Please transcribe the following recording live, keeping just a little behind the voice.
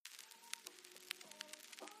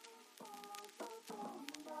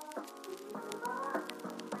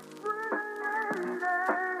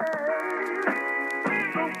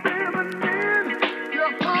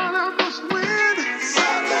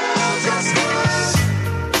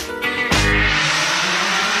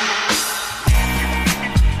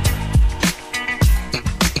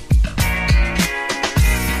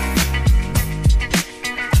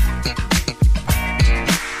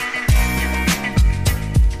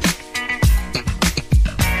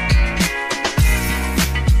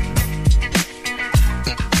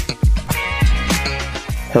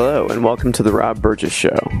Hello, and welcome to the Rob Burgess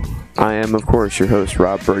Show. I am, of course, your host,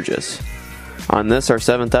 Rob Burgess. On this, our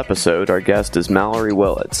 7th episode, our guest is Mallory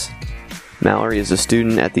Willits. Mallory is a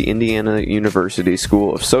student at the Indiana University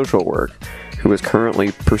School of Social Work who is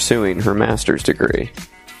currently pursuing her master's degree.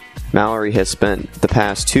 Mallory has spent the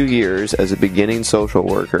past 2 years as a beginning social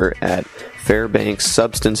worker at Fairbanks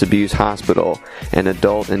Substance Abuse Hospital and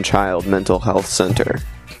Adult and Child Mental Health Center.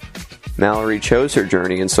 Mallory chose her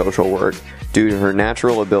journey in social work due to her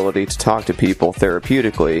natural ability to talk to people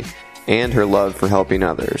therapeutically and her love for helping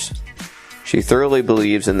others. She thoroughly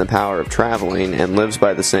believes in the power of traveling and lives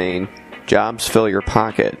by the saying, "Jobs fill your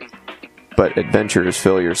pocket, but adventures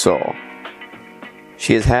fill your soul."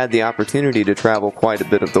 She has had the opportunity to travel quite a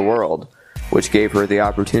bit of the world, which gave her the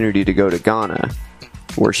opportunity to go to Ghana,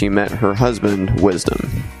 where she met her husband,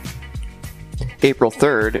 Wisdom. April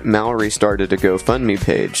 3rd, Mallory started a GoFundMe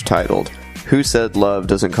page titled, "Who Said Love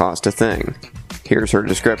Doesn't Cost a Thing?" Here's her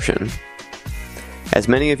description. As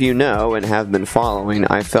many of you know and have been following,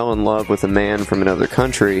 I fell in love with a man from another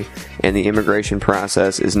country, and the immigration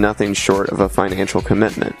process is nothing short of a financial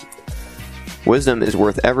commitment. Wisdom is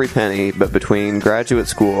worth every penny, but between graduate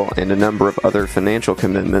school and a number of other financial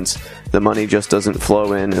commitments, the money just doesn't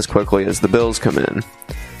flow in as quickly as the bills come in.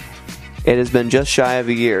 It has been just shy of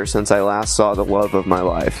a year since I last saw the love of my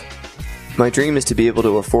life. My dream is to be able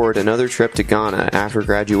to afford another trip to Ghana after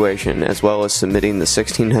graduation, as well as submitting the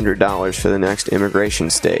 $1,600 for the next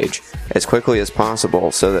immigration stage as quickly as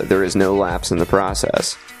possible so that there is no lapse in the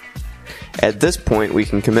process. At this point, we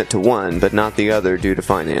can commit to one, but not the other due to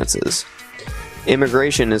finances.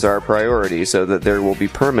 Immigration is our priority so that there will be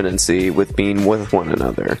permanency with being with one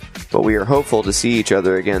another, but we are hopeful to see each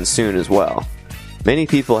other again soon as well. Many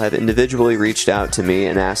people have individually reached out to me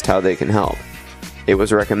and asked how they can help. It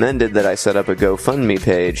was recommended that I set up a GoFundMe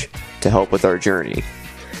page to help with our journey.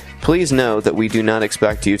 Please know that we do not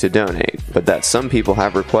expect you to donate, but that some people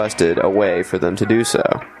have requested a way for them to do so.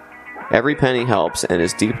 Every penny helps and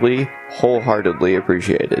is deeply, wholeheartedly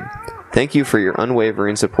appreciated. Thank you for your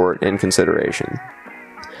unwavering support and consideration.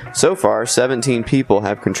 So far, 17 people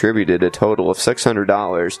have contributed a total of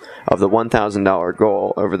 $600 of the $1,000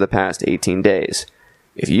 goal over the past 18 days.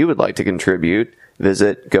 If you would like to contribute,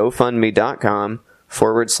 visit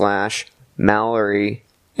gofundme.com/Mallory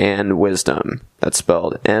and Wisdom. That's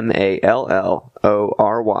spelled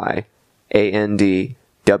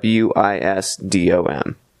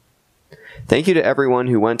MALLORYANDWISDOM. Thank you to everyone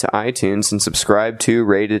who went to iTunes and subscribed to,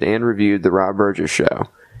 rated, and reviewed The Rob Burgess Show.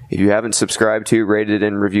 If you haven't subscribed to, rated,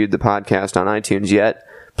 and reviewed the podcast on iTunes yet,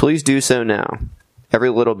 please do so now. Every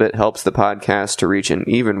little bit helps the podcast to reach an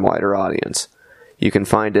even wider audience. You can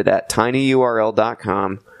find it at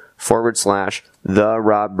tinyurl.com/The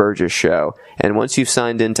Rob Burgess Show, and once you've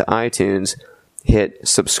signed into iTunes, hit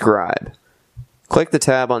subscribe. Click the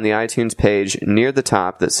tab on the iTunes page near the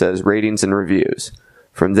top that says Ratings and Reviews.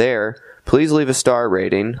 From there, please leave a star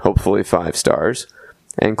rating, hopefully 5 stars,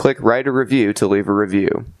 and click Write a Review to leave a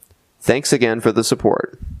review. Thanks again for the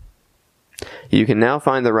support. You can now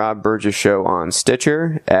find The Rob Burgess Show on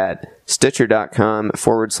Stitcher at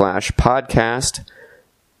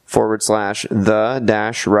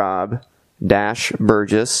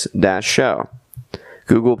stitcher.com/podcast/the-Rob-Burgess-show.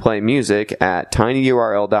 Google Play Music at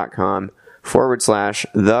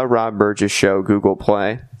tinyurl.com/The Rob Burgess Show Google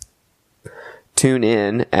Play. Tune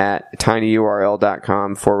in at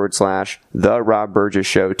tinyurl.com/The Rob Burgess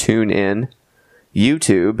Show Tune In.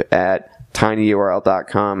 YouTube at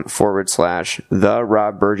tinyurl.com/The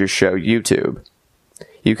Rob Burgess Show YouTube.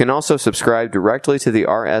 You can also subscribe directly to the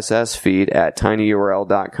RSS feed at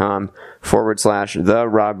tinyurl.com/The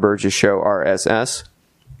Rob Burgess Show RSS.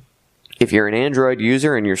 If you're an Android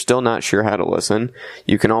user and you're still not sure how to listen,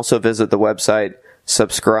 you can also visit the website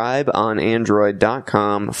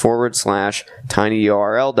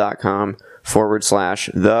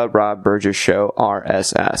subscribeonandroid.com/tinyurl.com/The Rob Burgess Show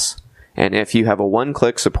RSS. And if you have a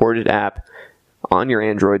one-click supported app on your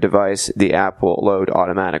Android device, the app will load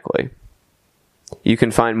automatically. You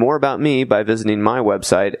can find more about me by visiting my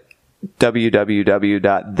website,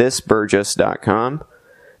 www.thisburgess.com.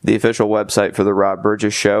 The official website for The Rob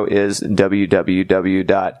Burgess Show is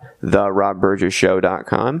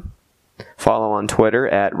www.therobburgessshow.com. Follow on Twitter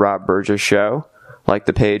at Rob Burgess Show. Like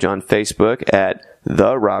the page on Facebook at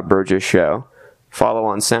The Rob Burgess Show. Follow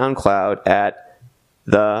on SoundCloud at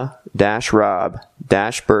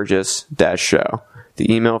the-Rob-Burgess-Show.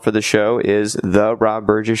 The email for the show is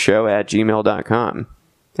therobburgessshow@gmail.com.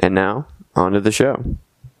 And now, on to the show.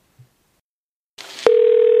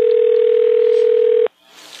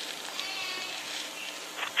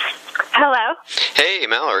 Hello? Hey,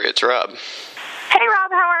 Mallory, it's Rob. Hey,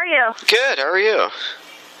 Rob, how are you? Good, how are you?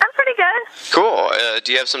 pretty good. Cool.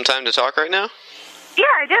 Do you have some time to talk right now? Yeah,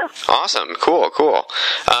 I do. Awesome. Cool.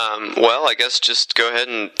 Well, I guess just go ahead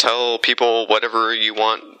and tell people whatever you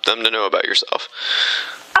want them to know about yourself.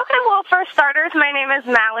 Okay, well, for starters, my name is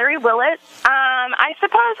Mallory Willits. I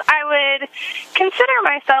suppose I would consider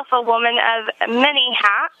myself a woman of many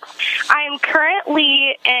hats. I'm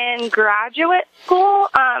currently in graduate school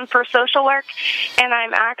for social work, and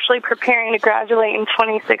I'm actually preparing to graduate in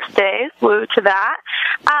 26 days. Woo to that.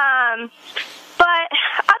 But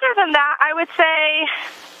other than that, I would say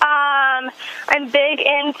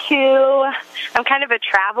I'm kind of a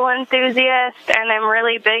travel enthusiast, and I'm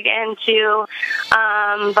really big into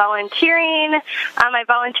volunteering. I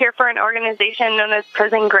volunteer for an organization known as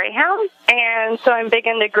Prison Greyhound, and so I'm big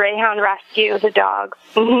into greyhound rescue, the dogs,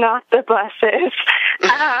 not the buses.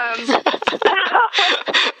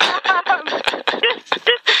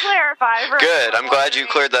 Just to clarify. Good. I'm glad you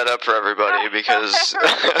cleared that up for everybody, because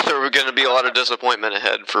there were going to be a lot of disappointment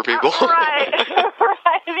ahead for people. Right,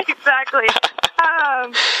 exactly.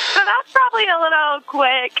 So that's probably a little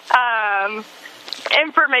quick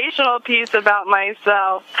informational piece about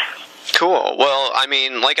myself. Cool. Well, I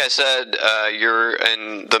mean, like I said, you're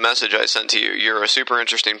in the message I sent to you. You're a super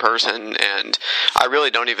interesting person, and I really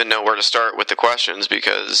don't even know where to start with the questions,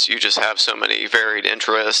 because you just have so many varied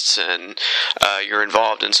interests, and you're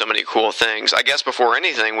involved in so many cool things. I guess before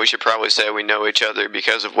anything, we should probably say we know each other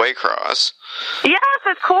because of Waycross. Yes,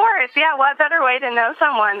 of course. Yeah, what better way to know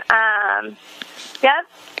someone? Yep.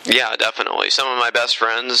 Yeah, definitely. Some of my best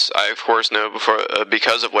friends, I of course know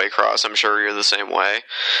because of Waycross. I'm sure you're the same way.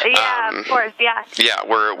 Yeah, of course. Yeah. Yeah,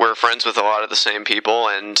 we're friends with a lot of the same people,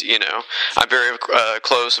 and I'm very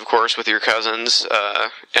close, of course, with your cousins,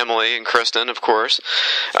 Emily and Kristen, of course.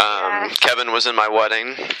 Kevin was in my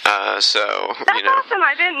wedding, so that's awesome.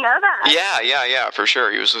 I didn't know that. Yeah, for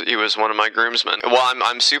sure. He was one of my groomsmen. Well,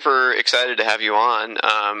 I'm super excited to have you on.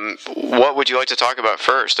 What would you like to talk about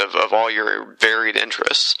first of all your varied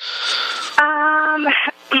interests?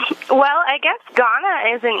 Well, I guess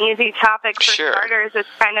Ghana is an easy topic for Sure. starters. It's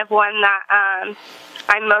kind of one that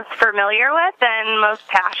I'm most familiar with and most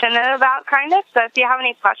passionate about, kind of. So if you have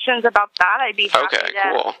any questions about that, I'd be happy Okay, to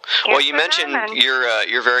cool. Well, you answer mentioned them.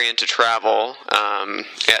 you're very into travel,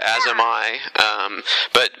 as am I.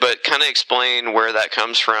 But kind of explain where that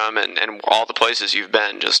comes from and all the places you've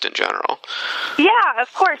been, just in general. Yeah,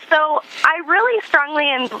 of course. So I really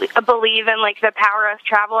strongly believe in the power of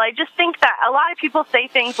travel. I just think that a lot of people say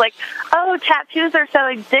things like, "Oh, tattoos are so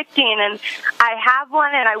addicting," and I have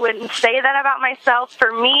one, and I wouldn't say that about myself.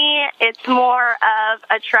 For me, it's more of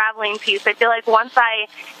a traveling piece. I feel like once I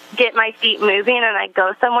get my feet moving and I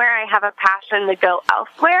go somewhere, I have a passion to go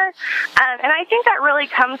elsewhere. And I think that really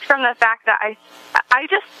comes from the fact that I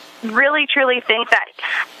just really, truly think that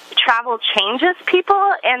travel changes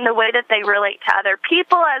people and the way that they relate to other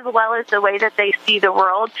people, as well as the way that they see the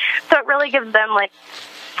world. So it really gives them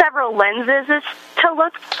several lenses to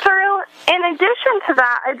look through. In addition to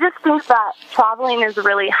that, I just think that traveling is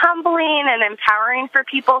really humbling and empowering for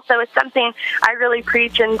people. So it's something I really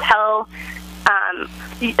preach and tell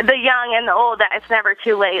the young and the old that it's never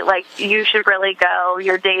too late. You should really go.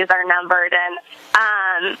 Your days are numbered.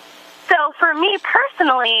 And so for me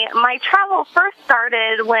personally, my travel first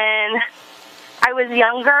started when I was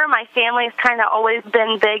younger. My family's kind of always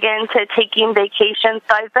been big into taking vacations,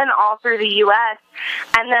 so I've been all through the U.S.,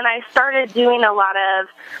 and then I started doing a lot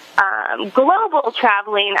of global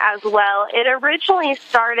traveling as well. It originally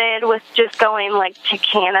started with just going to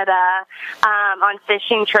Canada on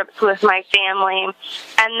fishing trips with my family,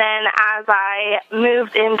 and then as I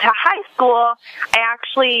moved into high school, I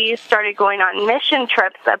actually started going on mission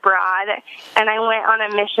trips abroad, and I went on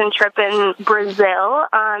a mission trip in Brazil.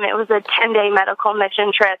 It was a 10-day medical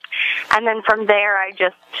mission trip, and then from there I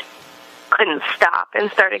just couldn't stop and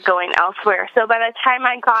started going elsewhere. So by the time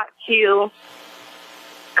I got to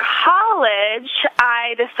college,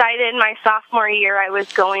 I decided my sophomore year I was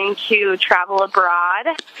going to travel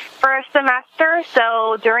abroad for a semester.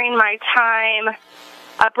 So during my time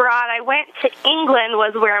abroad, I went to England,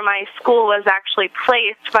 was where my school was actually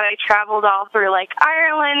placed, but I traveled all through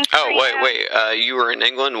Ireland. Oh, wait, you were in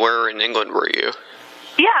England? Where in England were you?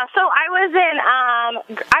 Yeah, so I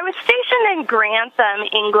was stationed in Grantham,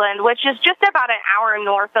 England, which is just about an hour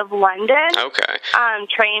north of London. Okay.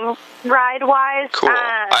 Train ride-wise. Cool.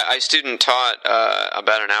 I student taught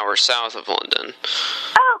about an hour south of London.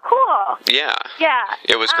 Oh, cool. Yeah. Yeah.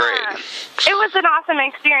 It was great. It was an awesome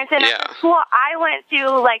experience. And at the school I went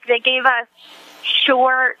to, they gave us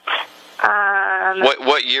short...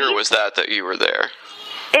 What year was that you were there?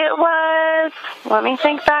 It was, let me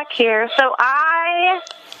think back here. So I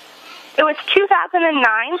It was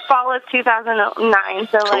 2009, fall of 2009,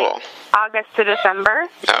 so cool. like August to December.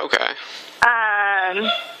 Okay.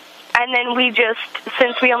 And then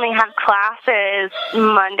since we only have classes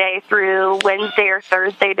Monday through Wednesday or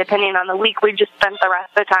Thursday, depending on the week, we just spent the rest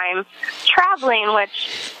of the time traveling,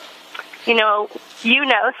 which,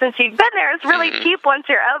 since you've been there, it's really cheap once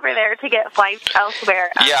you're over there to get flights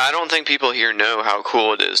elsewhere. Yeah, I don't think people here know how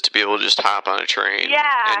cool it is to be able to just hop on a train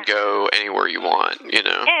and go anywhere you want,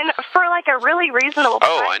 And for like a really reasonable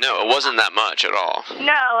price. Oh, I know. It wasn't that much at all.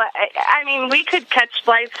 No, I mean, we could catch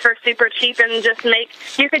flights for super cheap and just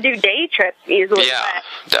you could do day trips easily. Yeah,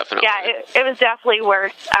 definitely. Yeah, it was definitely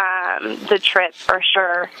worth the trip for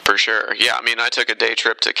sure. For sure. Yeah, I mean, I took a day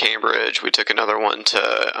trip to Cambridge. We took another one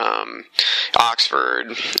to Oxford.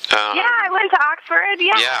 I went to Oxford,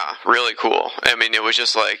 Yeah, really cool. I mean, it was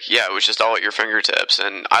just it was just all at your fingertips,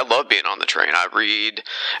 and I love being on the train. I read,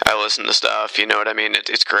 I listen to stuff, you know what I mean?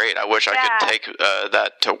 It's great. I wish I could take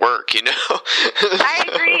that to work, I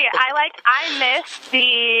agree.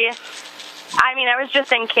 I was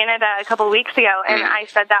just in Canada a couple weeks ago, and I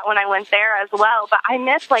said that when I went there as well, but I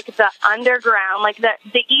miss, the underground,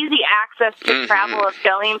 the easy access to travel of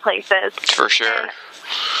going places. For sure.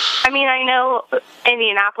 And, I know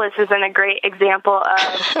Indianapolis isn't a great example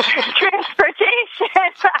of transportation.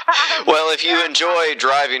 Well, if you enjoy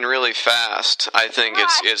driving really fast, I think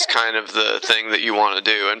it's kind of the thing that you want to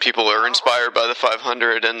do, and people are inspired by the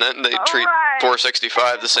 500, and then they treat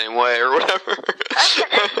 465 the same way or whatever.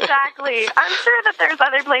 Exactly. I'm sure that there's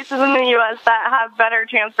other places in the U.S. that have better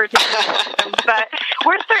transportation systems, but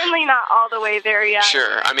we're certainly not all the way there yet.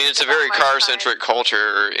 Sure. I mean, it's a very car-centric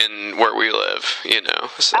culture in where we live,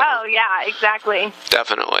 So. Oh, yeah, exactly.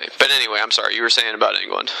 Definitely. But anyway, I'm sorry, you were saying about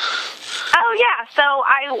England. Oh, yeah. So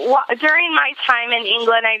during my time in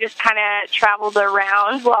England, I just kind of traveled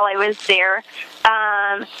around while I was there.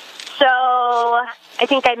 So I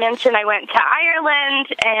think I mentioned I went to Ireland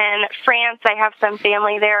and France. I have some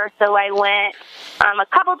family there, so I went a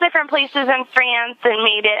couple different places in France and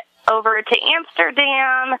made it over to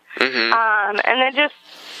Amsterdam, and then just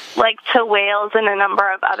to Wales and a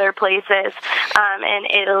number of other places, and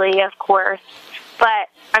Italy, of course. But,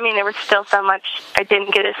 there was still so much I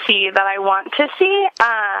didn't get to see that I want to see.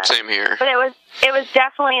 Same here. But it was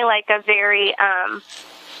definitely a very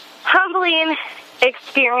humbling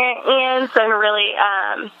experience, and really,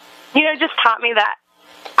 just taught me that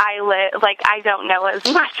I don't know as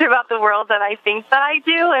much about the world that I think that I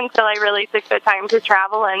do until I really took the time to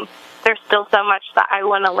travel, and there's still so much that I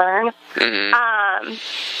want to learn.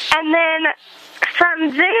 And then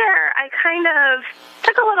from there, I kind of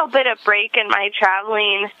took a little bit of break in my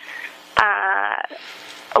traveling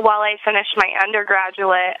while I finished my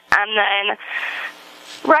undergraduate, and then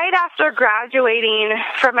right after graduating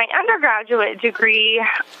from my undergraduate degree,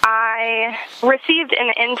 I received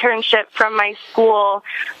an internship from my school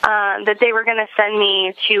that they were going to send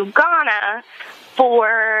me to Ghana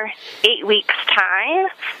for 8 weeks' time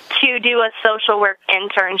to do a social work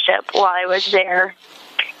internship while I was there.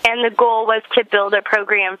 And the goal was to build a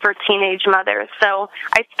program for teenage mothers. So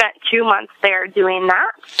I spent 2 months there doing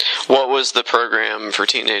that. What was the program for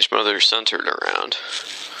teenage mothers centered around?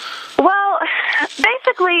 Well,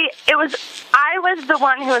 basically, I was the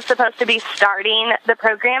one who was supposed to be starting the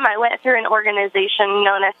program. I went through an organization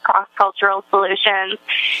known as Cross Cultural Solutions,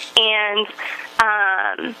 and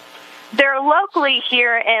they're locally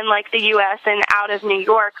here in the U.S. and out of New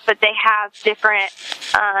York, but they have different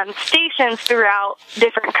stations throughout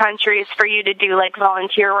different countries for you to do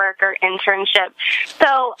volunteer work or internship.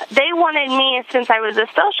 So they wanted me, since I was a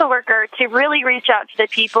social worker, to really reach out to the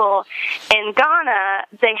people in Ghana.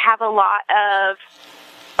 They have a lot of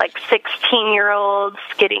 16-year-olds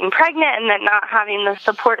getting pregnant and then not having the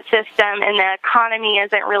support system, and the economy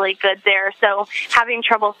isn't really good there, so having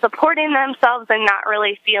trouble supporting themselves and not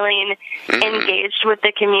really feeling engaged with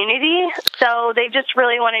the community. So they just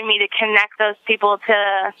really wanted me to connect those people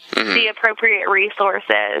to the appropriate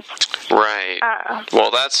resources. Right. Well,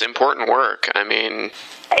 that's important work.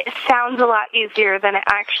 It sounds a lot easier than it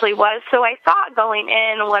actually was. So I thought going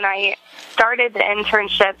in, when I started the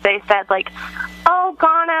internship, they said, oh,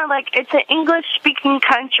 Ghana, it's an English-speaking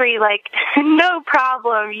country, no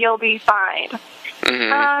problem, you'll be fine.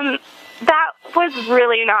 That was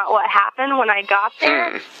really not what happened when I got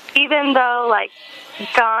there. Even though,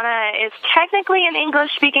 Ghana is technically an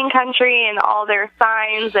English-speaking country, and all their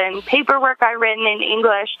signs and paperwork are written in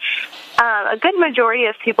English, a good majority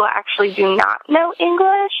of people actually do not know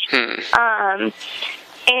English.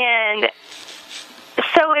 And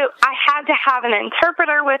so I had to have an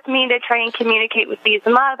interpreter with me to try and communicate with these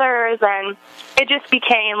mothers, and it just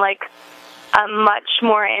became a much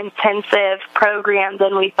more intensive program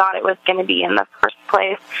than we thought it was going to be in the first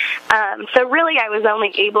place. So really I was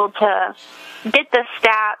only able to get the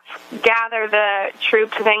stats, gather the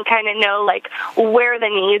troops, and then kind of know like where the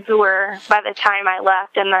needs were by the time I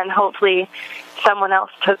left, and then hopefully someone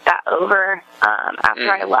else took that over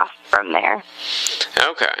after I left from there.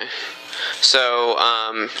 Okay. So,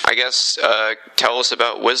 I guess, tell us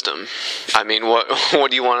about Wisdom. I mean,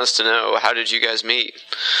 what do you want us to know? How did you guys meet?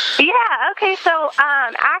 Yeah, okay, so,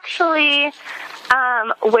 actually,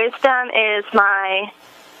 Wisdom is my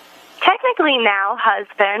technically now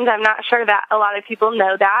husband. I'm not sure that a lot of people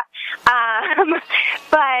know that.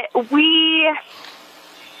 But we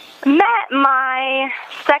met my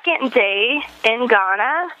second day in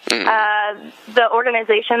Ghana. The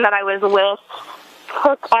organization that I was with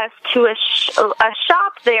took us to a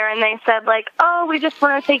shop there, and they said, like, oh, we just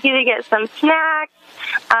want to take you to get some snacks,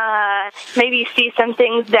 maybe see some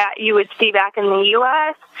things that you would see back in the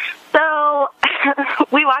U.S. So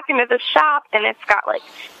we walk into the shop, and it's got, like,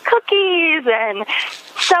 cookies and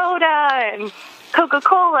soda and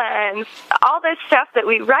Coca-Cola and all this stuff that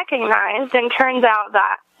we recognized, and turns out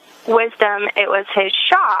that Wisdom, it was his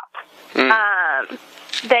shop.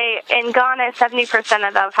 In Ghana, 70%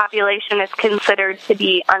 of the population is considered to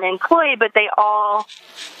be unemployed, but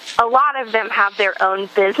a lot of them have their own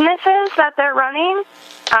businesses that they're running,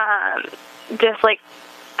 just like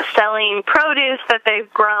selling produce that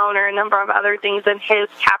they've grown or a number of other things, and his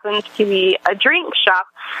happens to be a drink shop.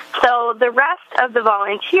 So the rest of the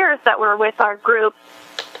volunteers that were with our group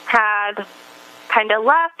had kind of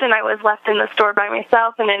left, and I was left in the store by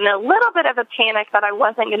myself, and in a little bit of a panic that I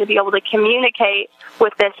wasn't going to be able to communicate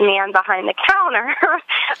with this man behind the counter.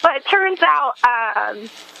 But it turns out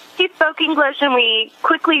he spoke English, and we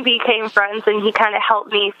quickly became friends, and he kind of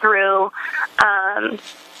helped me through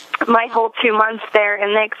my whole 2 months there.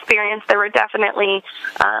 In the experience, there were definitely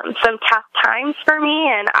some tough times for me,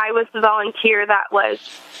 and I was the volunteer that was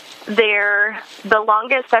there the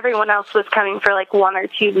longest. Everyone else was coming for like 1 or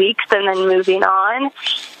 2 weeks and then moving on.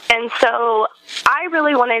 And so I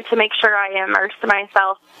really wanted to make sure I immersed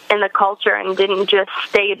myself in the culture and didn't just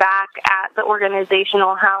stay back at the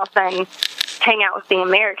organizational house and hang out with the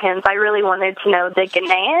Americans. I really wanted to know the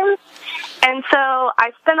Ghanaians. And so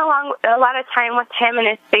I spent a lot of time with him and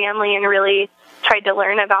his family and really tried to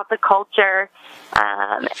learn about the culture.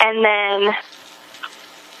 And then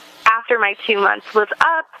after my 2 months was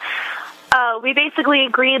up, we basically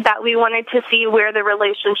agreed that we wanted to see where the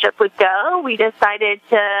relationship would go. We decided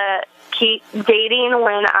to keep dating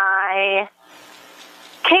when I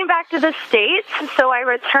came back to the States. So I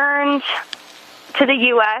returned to the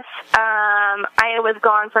U.S. I was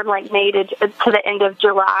gone from like May to the end of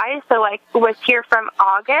July. So I was here from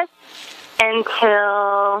August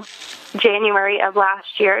until January of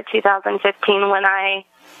last year, 2015, when I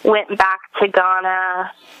went back to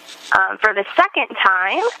Ghana for the second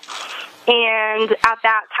time. And at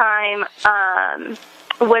that time,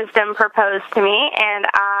 Wisdom proposed to me, and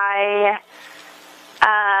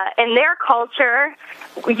in their culture,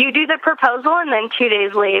 you do the proposal, and then 2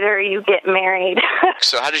 days later, you get married.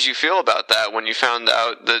 So how did you feel about that when you found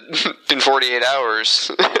out that in 48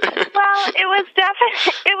 hours? Well, it was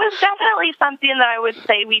definitely something that I would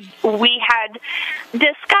say we had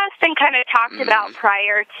discussed and kind of talked about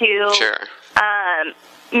prior to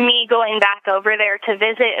me going back over there to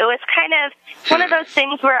visit. It was kind of one of those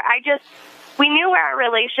things where we knew where our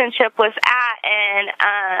relationship was at,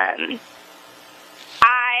 and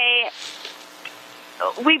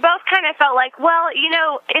we both kind of felt like, well,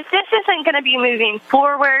 if this isn't going to be moving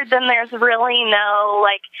forward, then there's really no,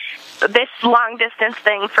 this long distance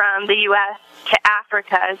thing from the U.S. to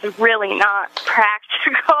Africa is really not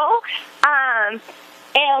practical.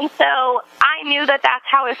 And so I knew that that's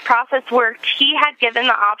how his process worked. He had given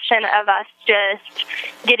the option of us just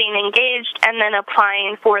getting engaged and then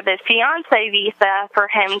applying for the fiance visa for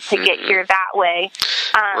him to get here that way.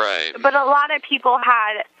 Right. But a lot of people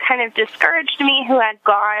had kind of discouraged me who had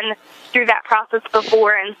gone through that process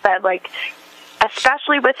before and said,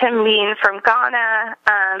 especially with him being from Ghana,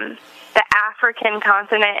 the African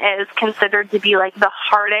continent is considered to be the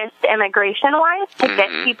hardest immigration-wise to get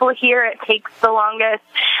people here. It takes the longest.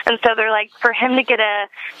 And so they're like, for him to get a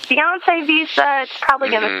fiance visa, it's probably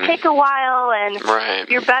going to take a while, and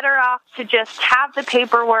you're better off to just have the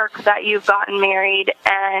paperwork that you've gotten married,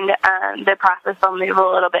 and the process will move a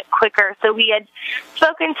little bit quicker. So we had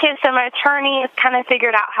spoken to some attorneys, kind of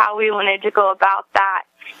figured out how we wanted to go about that.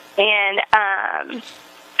 And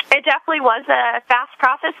it definitely was a fast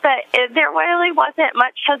process, but there really wasn't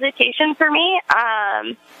much hesitation for me.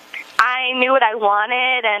 I knew what I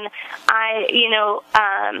wanted, and I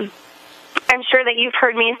I'm sure that you've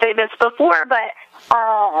heard me say this before, but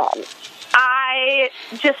I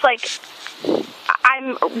just like,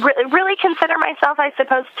 I'm really consider myself, I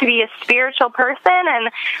suppose, to be a spiritual person, and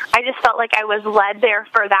I just felt like I was led there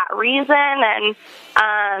for that reason, and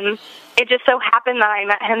it just so happened that I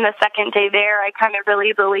met him the second day there. I kind of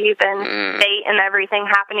really believe in fate and everything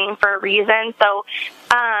happening for a reason, so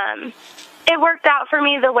it worked out for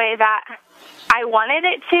me the way that I wanted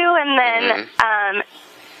it to, and then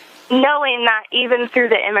knowing that even through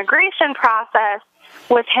the immigration process,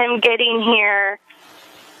 with him getting here,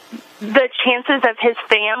 the chances of his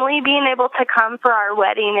family being able to come for our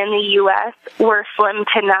wedding in the U.S. were slim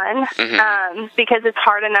to none, because it's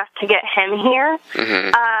hard enough to get him here.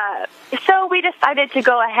 So we decided to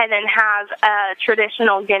go ahead and have a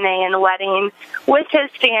traditional Ghanaian wedding with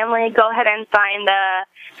his family, go ahead and sign the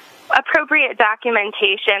appropriate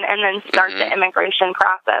documentation, and then start the immigration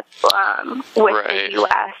process with the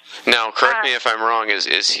U.S. Now, correct me if I'm wrong.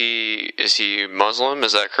 Is he Muslim?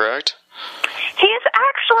 Is that correct? He's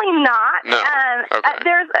actually not. No. Okay.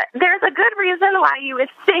 There's a good reason why you would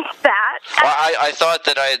think that. Well, I thought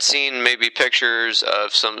that I had seen maybe pictures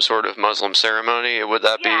of some sort of Muslim ceremony. Would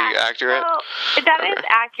that be accurate? So that is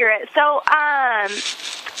accurate. So,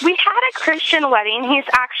 we had a Christian wedding. He's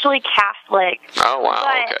actually Catholic. Oh, wow.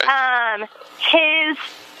 But,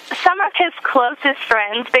 some of his closest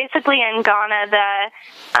friends, basically in Ghana, the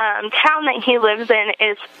town that he lives in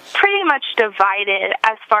is pretty much divided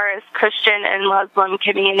as far as Christian and Muslim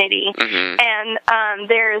community. And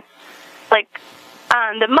there's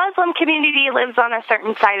the Muslim community lives on a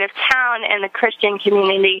certain side of town, and the Christian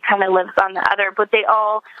community kind of lives on the other, but they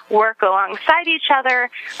all work alongside each other.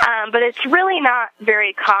 But it's really not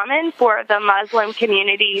very common for the Muslim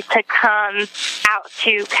community to come out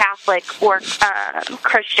to Catholic or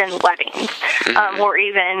Christian weddings, or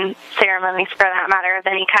even ceremonies for that matter of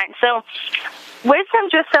any kind. So Wisdom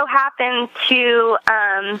just so happened to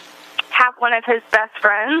have one of his best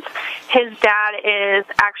friends. His dad is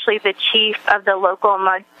actually the chief of the local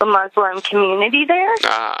Muslim community there.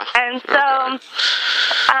 And so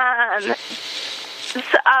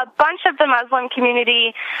a bunch of the Muslim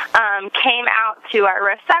community came out to our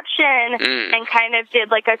reception and kind of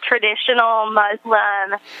did like a traditional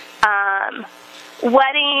Muslim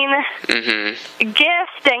wedding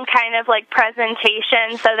gift and kind of like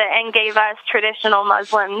presentation, and gave us traditional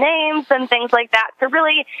Muslim names and things like that to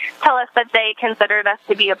really tell us that they considered us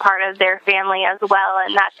to be a part of their family as well,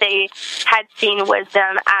 and that they had seen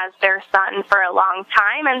Wisdom as their son for a long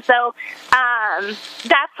time. And so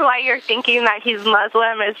that's why you're thinking that he's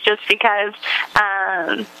Muslim, is just because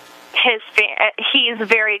he's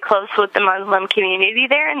very close with the Muslim community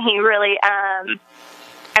there, and he really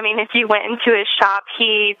if you went into his shop,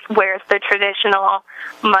 he wears the traditional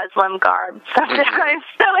Muslim garb sometimes,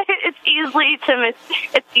 so it's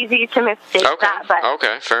easy to mistake that. But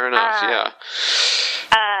okay, fair enough.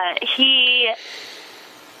 He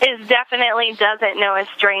is definitely doesn't know a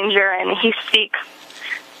stranger, and he speaks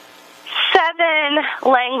 7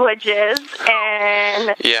 languages,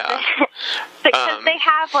 and because they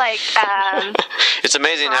have it's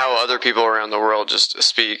amazing how other people around the world just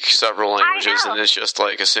speak several languages, and it's just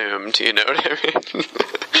like assumed, you know what I mean?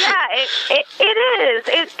 It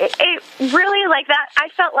is. It really, like that. I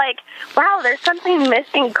felt like, wow, there's something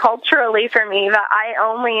missing culturally for me, that I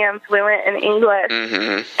only am fluent in English,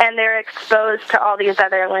 and they're exposed to all these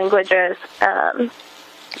other languages.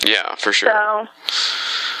 Yeah, for sure. So.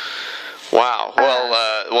 Wow.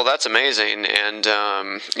 Well, that's amazing, and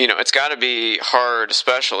it's got to be hard,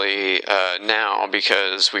 especially now,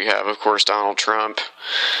 because we have, of course, Donald Trump,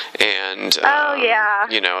 and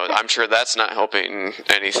I'm sure that's not helping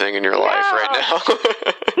anything in your life right now.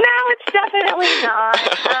 No, it's definitely not.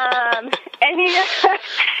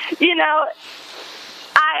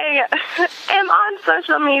 I am on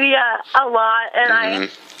social media a lot, and I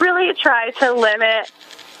really try to limit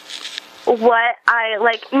what I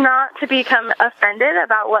like, not to become offended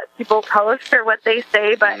about what people post or what they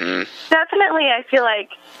say, but definitely I feel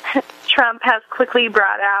like Trump has quickly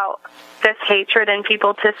brought out this hatred in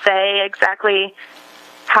people to say exactly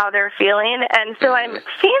how they're feeling, and so I'm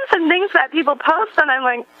seeing some things that people post, and I'm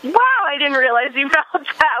like, wow, I didn't realize you felt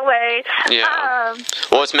that way. Yeah.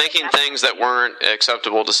 Well, it's making things that weren't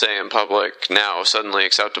acceptable to say in public now suddenly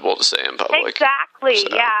acceptable to say in public. Exactly.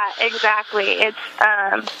 So. Yeah, exactly. It's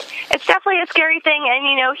definitely a scary thing,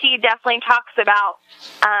 and he definitely talks about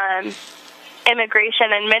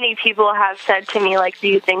immigration, and many people have said to me, like, do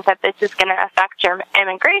you think that this is going to affect your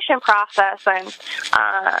immigration process, and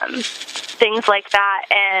things like that,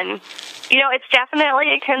 and it's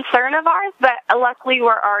definitely a concern of ours, but luckily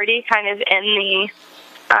we're already kind of in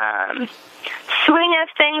the swing of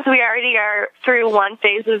things. We already are through one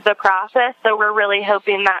phase of the process, so we're really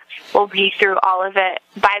hoping that we'll be through all of it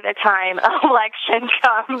by the time election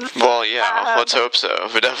comes. Well, yeah, let's hope so,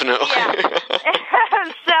 but definitely. Yeah.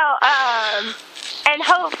 So, and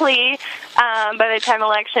hopefully, by the time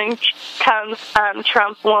election comes,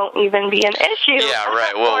 Trump won't even be an issue. Yeah,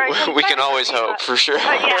 right. Well, we can always hope, for sure.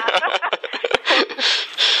 But yeah.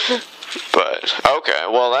 But okay,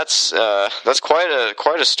 well, that's quite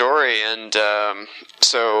a story, and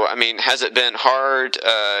so I mean, has it been hard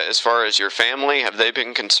as far as your family? Have they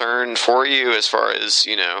been concerned for you as far as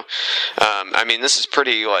I mean, this is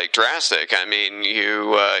pretty drastic. I mean,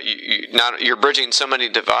 you're bridging so many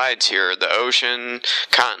divides here: the ocean,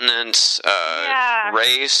 continents,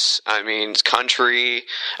 race. I mean, country.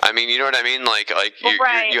 I mean, you know what I mean?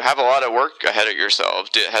 You have a lot of work ahead of yourself.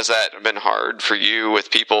 Has that been hard for you with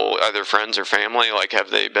people, either friends or family? Have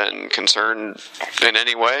they been concerned in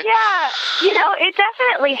any way? Yeah, it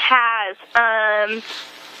definitely has.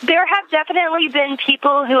 There have definitely been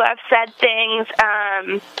people who have said things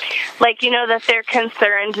that they're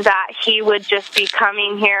concerned that he would just be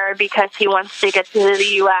coming here because he wants to get to the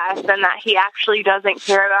U.S. and that he actually doesn't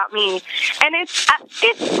care about me. And it's I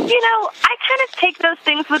kind of take those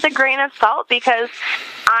things with a grain of salt because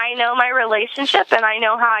I know my relationship and I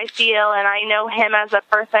know how I feel and I know him as a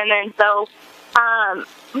person, and so.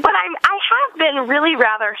 But I have been really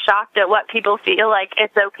rather shocked at what people feel like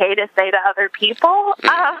it's okay to say to other people.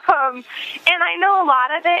 And I know a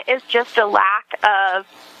lot of it is just a lack of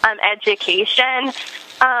education.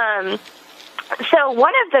 So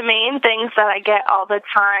one of the main things that I get all the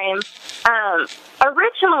time,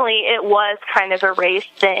 originally it was kind of a race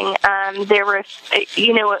thing. There was,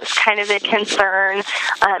 it was kind of a concern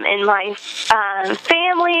in my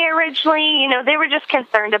family originally. They were just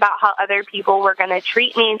concerned about how other people were going to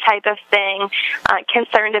treat me type of thing,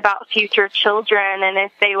 concerned about future children and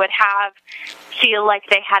if they would feel like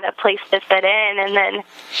they had a place to fit in. And then,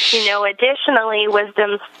 additionally,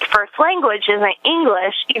 Wisdom's first language isn't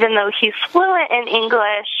English, even though he's fluent in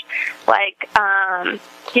English.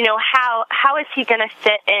 How is he going to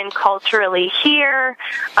fit in culturally here?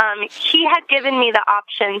 He had given me the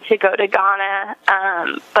option to go to Ghana,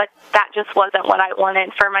 but that just wasn't what I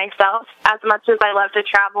wanted for myself. As much as I love to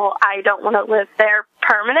travel, I don't want to live there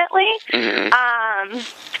permanently. Mm-hmm.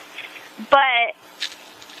 But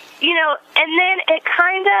and then it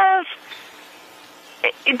kind of,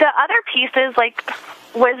 the other pieces,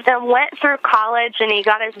 Wisdom went through college and he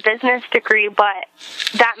got his business degree, but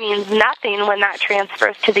that means nothing when that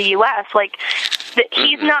transfers to the U.S.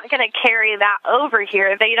 He's not going to carry that over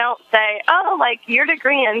here. They don't say, your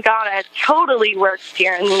degree in Ghana totally works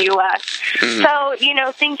here in the U.S. Mm-hmm. So,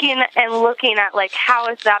 thinking and looking at, how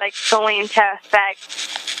is that going to affect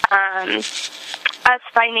us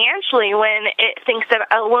financially when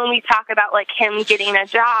we talk about him getting a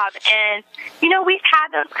job. And we've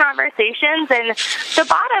had those conversations, and the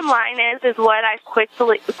bottom line is what I've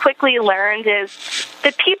quickly learned is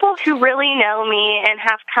the people who really know me and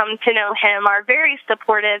have come to know him are very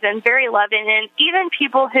supportive and very loving, and even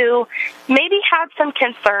people who maybe had some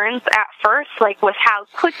concerns at first, with how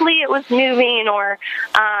quickly it was moving, or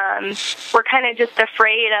were kind of just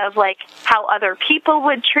afraid of how other people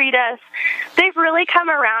would treat us. They've really come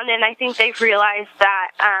around, and I think they've realized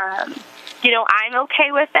that I'm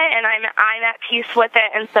okay with it, and I'm at peace with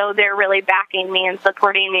it, and so they're really backing me and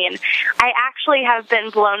supporting me. And I actually have been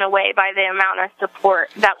blown away by the amount of support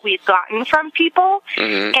that we've gotten from people.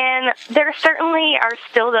 Mm-hmm. And there certainly are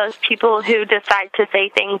still those people who decide to say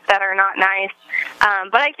things that are not nice.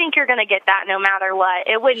 But I think you're going to get that no matter what.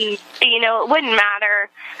 It wouldn't matter.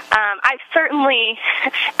 I've certainly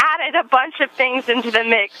added a bunch of things into the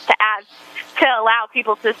mix to allow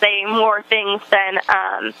people to say more things than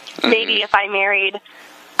maybe if I married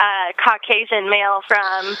a Caucasian male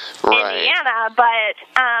from Indiana, but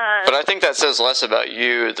I think that says less about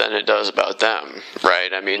you than it does about them,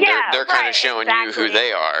 right? I mean, they're kind of showing you who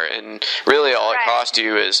they are, and really all it costs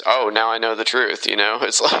you is, now I know the truth,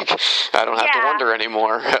 It's I don't have to wonder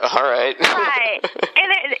anymore. All right. Right.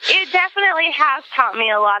 And it definitely has taught me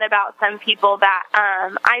a lot about some people that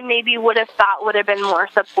I maybe would have thought would have been more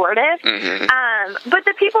supportive. Mm-hmm. But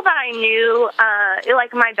the people that I knew,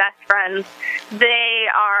 my best friends, they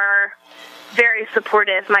are very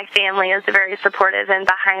supportive. My family is very supportive and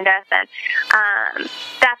behind us, and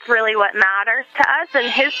that's really what matters to us.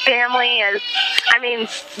 And his family is,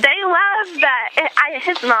 they love that.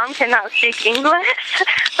 His mom cannot speak English,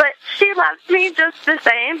 but she loves me just the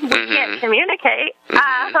same. We can't communicate.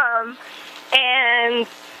 And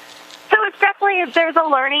so it's definitely, there's a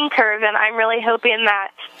learning curve, and I'm really hoping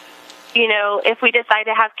that if we decide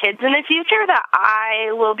to have kids in the future, that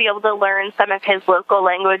I will be able to learn some of his local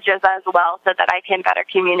languages as well so that I can better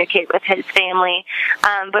communicate with his family.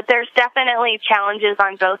 But there's definitely challenges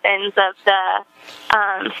on both ends of the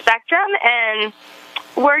spectrum, and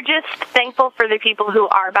we're just thankful for the people who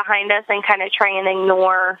are behind us and kind of try and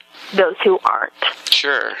ignore those who aren't.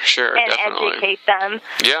 Sure, and definitely. Educate them.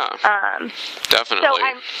 Yeah, definitely.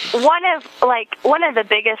 So one of the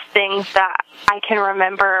biggest things that I can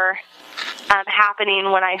remember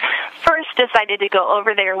happening when I first decided to go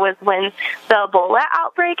over there was when the Ebola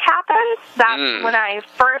outbreak happened. That's when I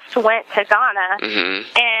first went to Ghana,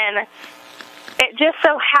 and it just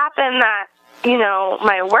so happened that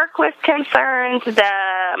my work was concerned.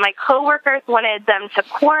 My coworkers wanted them to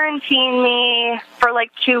quarantine me for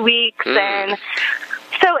like 2 weeks, and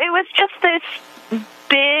so it was just this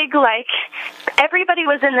big, everybody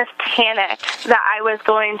was in this panic that I was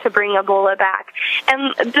going to bring Ebola back.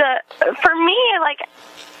 And for me,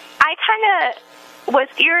 I kind of was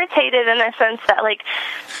irritated in the sense that,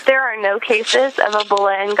 there are no cases of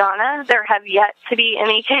Ebola in Ghana. There have yet to be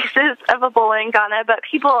any cases of Ebola in Ghana, but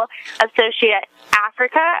people associate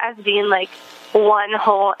Africa as being, one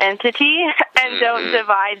whole entity and don't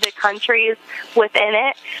divide the countries within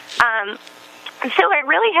it. So it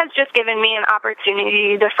really has just given me an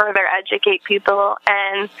opportunity to further educate people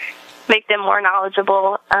and make them more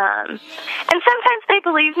knowledgeable. And sometimes they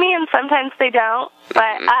believe me and sometimes they don't,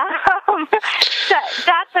 but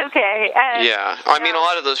that's okay. And, yeah, I mean, a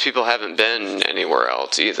lot of those people haven't been anywhere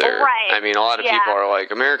else either. Right. I mean, a lot of people are like,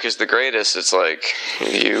 America's the greatest. It's like,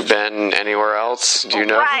 you been anywhere else? Do you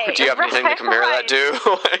know? Right. Do you have anything to compare that to?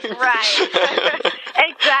 Right.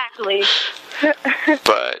 Exactly.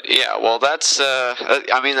 But yeah, well, that's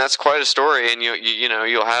that's quite a story, and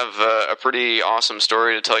you'll have a pretty awesome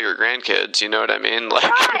story to tell your grandkids. You know what I mean?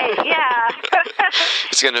 Right. Yeah.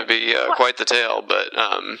 It's going to be quite the tale, but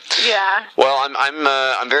yeah. Well,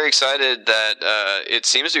 I'm very excited that it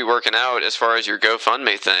seems to be working out as far as your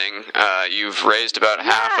GoFundMe thing. You've raised about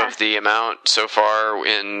half of the amount so far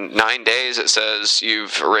in 9 days. It says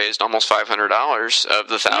you've raised almost $500 of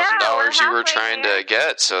the $1,000 you were trying to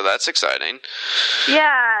get. So that's exciting.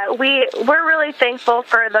 Yeah, we're really thankful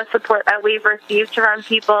for the support that we've received from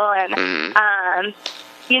people, and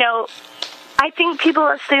I think people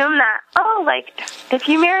assume that, if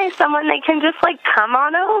you marry someone, they can just, come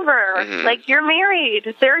on over. You're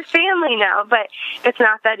married. They're family now. But it's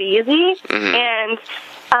not that easy. And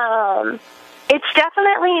it's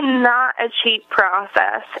definitely not a cheap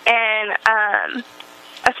process. And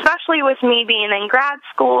especially with me being in grad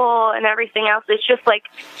school and everything else, it's just,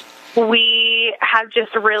 we have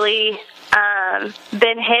just really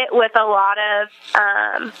been hit with a lot of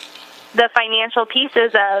the financial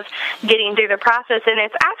pieces of getting through the process, and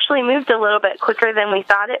it's actually moved a little bit quicker than we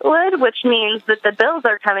thought it would, which means that the bills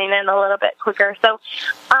are coming in a little bit quicker. So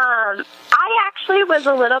I actually was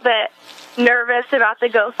a little bit nervous about the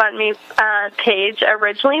GoFundMe page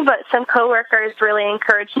originally, but some coworkers really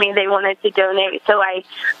encouraged me. They wanted to donate, so I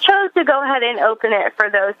chose to go ahead and open it for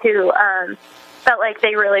those who felt like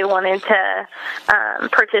they really wanted to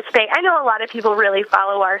participate. I know a lot of people really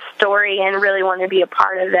follow our story and really want to be a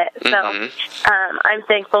part of it. So I'm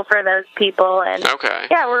thankful for those people. And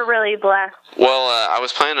yeah, we're really blessed. Well, I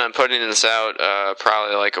was planning on putting this out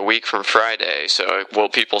probably a week from Friday. So will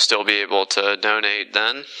people still be able to donate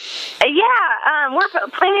then? Yeah, we're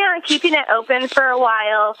planning on keeping it open for a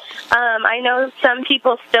while. I know some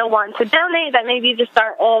people still want to donate that maybe just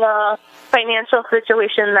aren't in a financial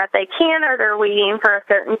situation that they can, or they're waiting for a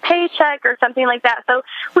certain paycheck or something like that. So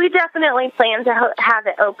we definitely plan to have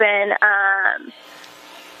it open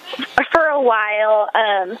for a while.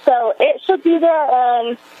 So it should be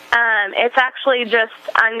there. It's actually just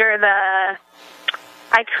under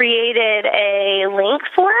I created a link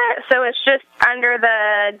for it, so it's just under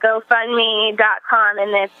the GoFundMe.com,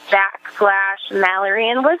 and it's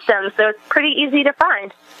 /Mallory and Wisdom, so it's pretty easy to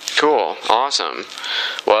find. Cool, awesome.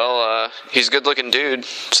 Well, he's a good-looking dude,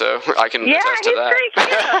 so I can attest to that. Yeah, he's pretty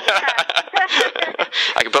cute.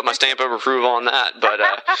 I can put my stamp of approval on that, but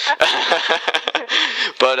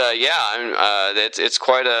it's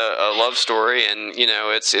quite a love story, and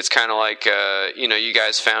it's kind of like you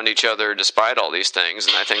guys found each other despite all these things,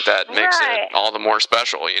 and I think that makes it all the more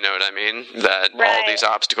special. You know what I mean? That all these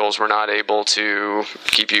obstacles were not able to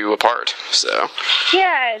keep you apart. So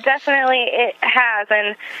yeah, definitely it has,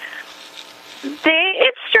 and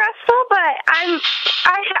it's stressful, but I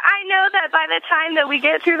know that by the time that we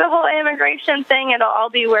get through the whole immigration thing, it'll all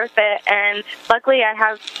be worth it. And luckily, I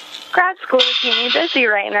have grad school keeping me busy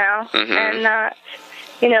right now, and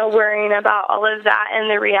worrying about all of that. And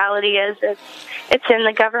the reality is it's in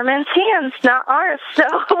the government's hands, not ours. So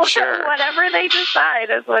sure. Whatever they decide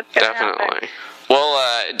is what's going to happen. Definitely. Well,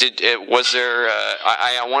 I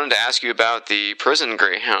wanted to ask you about the prison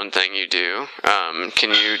greyhound thing you do.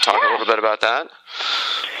 Can you talk a little bit about that?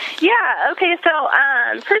 Yeah, okay, so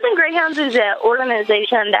Prison Greyhounds is an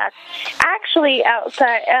organization that's actually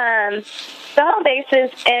outside, the home base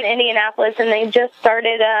is in Indianapolis, and they just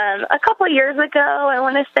started a couple years ago. I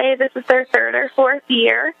want to say this is their third or fourth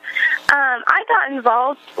year. I got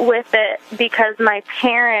involved with it because my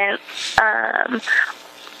parents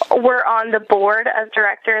were on the board of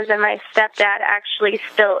directors, and my stepdad actually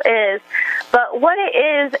still is. But what it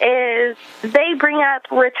is they bring up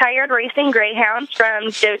retired racing greyhounds from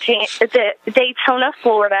Daytona,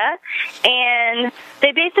 Florida, and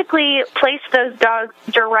they basically place those dogs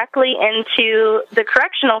directly into the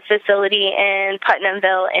correctional facility in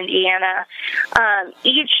Putnamville, Indiana.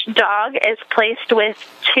 Each dog is placed with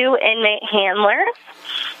 2 inmate handlers,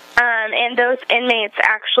 and those inmates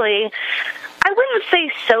actually, I wouldn't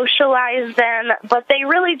say socialize them, but they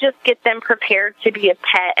really just get them prepared to be a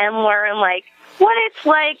pet and learn, what it's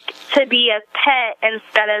like to be a pet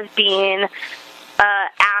instead of being an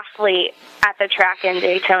athlete at the track in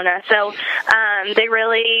Daytona. So they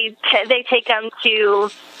take them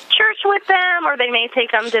to church with them, or they may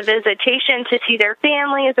take them to visitation to see their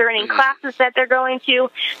families or any classes that they're going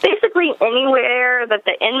to. Basically, anywhere that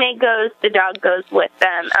the inmate goes, the dog goes with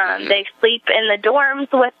them. They sleep in the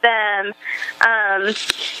dorms with them.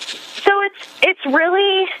 So it's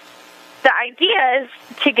really, the idea is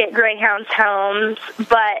to get greyhounds homes,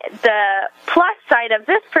 but the plus side of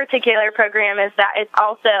this particular program is that it's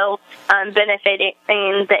also benefiting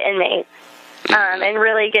the inmates. And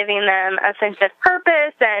really giving them a sense of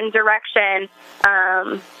purpose and direction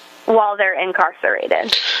while they're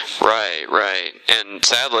incarcerated. Right. And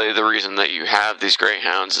sadly, the reason that you have these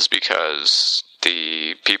greyhounds is because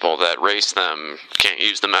the people that race them can't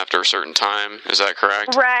use them after a certain time. Is that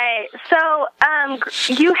correct? Right. So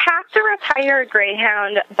you have to retire a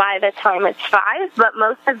greyhound by the time it's 5, but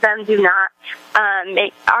most of them do not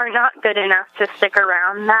are not good enough to stick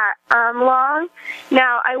around that long.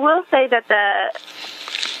 Now, I will say that the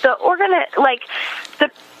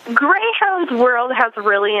greyhound's world has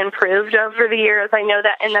really improved over the years. I know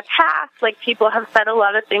that in the past, people have said a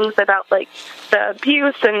lot of things about, the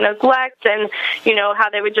abuse and neglect and, how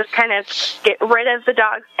they would just kind of get rid of the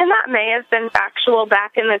dogs. And that may have been factual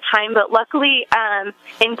back in the time, but luckily,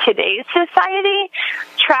 in today's society,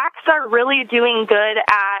 tracks are really doing good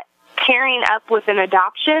at pairing up with an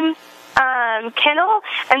adoption kennel,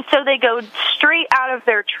 and so they go straight out of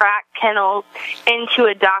their track kennels into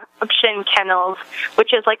adoption kennels,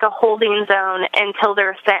 which is like a holding zone until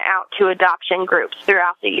they're sent out to adoption groups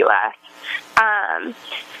throughout the U.S.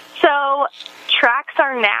 So tracks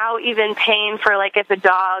are now even paying for, if a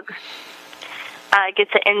dog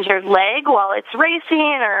gets an injured leg while it's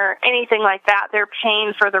racing or anything like that, they're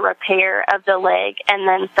paying for the repair of the leg and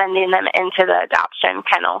then sending them into the adoption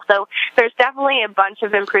kennel. So there's definitely a bunch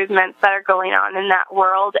of improvements that are going on in that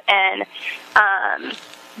world, and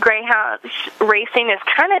greyhound racing is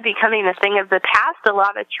kind of becoming a thing of the past. A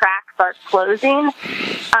lot of tracks are closing,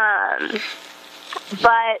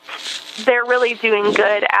 but they're really doing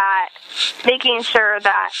good at making sure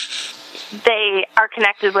that they are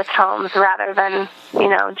connected with homes rather than,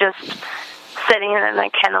 just sitting in a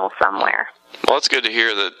kennel somewhere. Well, it's good to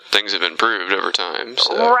hear that things have improved over time.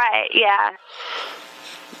 So. Right, yeah.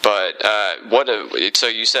 But so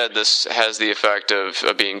you said this has the effect of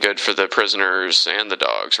being good for the prisoners and the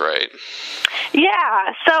dogs, right?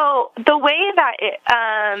 Yeah, so the way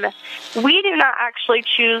that we do not actually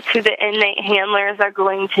choose who the inmate handlers are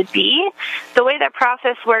going to be. The way that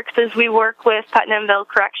process works is we work with Putnamville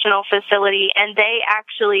Correctional Facility, and they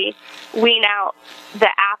actually wean out the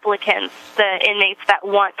applicants, the inmates that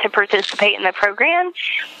want to participate in the program.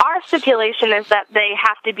 Our stipulation is that they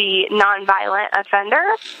have to be nonviolent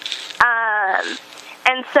offenders.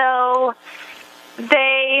 And so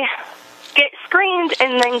they get screened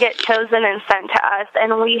and then get chosen and sent to us.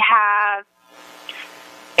 And we have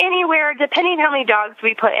anywhere, depending how many dogs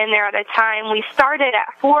we put in there at a time. We started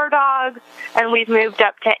at 4 dogs, and we've moved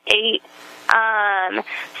up to 8.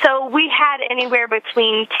 So we had anywhere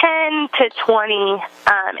between 10 to 20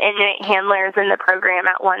 inmate handlers in the program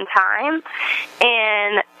at one time.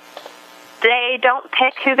 And they don't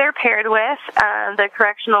pick who they're paired with. The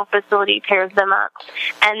correctional facility pairs them up,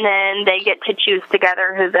 and then they get to choose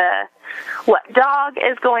together what dog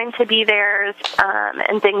is going to be theirs,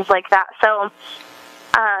 and things like that. So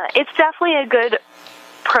it's definitely a good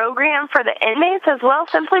program for the inmates as well,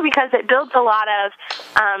 simply because it builds a lot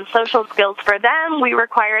of social skills for them. We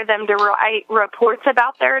require them to write reports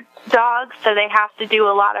about their dogs, so they have to do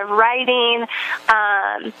a lot of writing.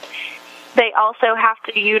 They also have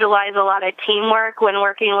to utilize a lot of teamwork when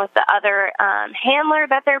working with the other handler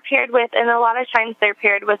that they're paired with, and a lot of times they're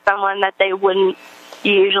paired with someone that they wouldn't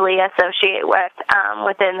usually associate with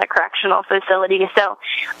within the correctional facility. So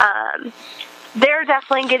they're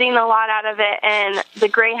definitely getting a lot out of it, and the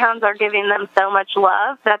Greyhounds are giving them so much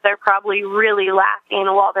love that they're probably really lacking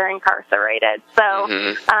while they're incarcerated.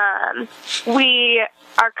 So we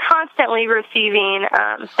are constantly receiving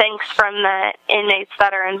thanks from the inmates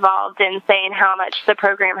that are involved in saying how much the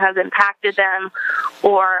program has impacted them,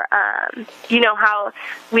 or how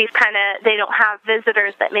we've they don't have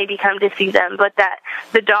visitors that maybe come to see them, but that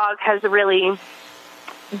the dog has really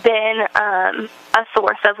been a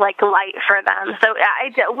source of light for them. So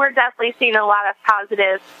we're definitely seeing a lot of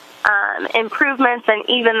positive improvements, and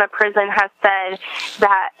even the prison has said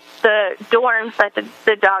that the dorms that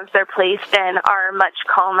the dogs are placed in are much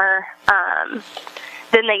calmer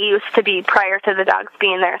than they used to be prior to the dogs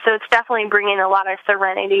being there. So it's definitely bringing a lot of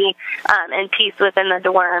serenity and peace within the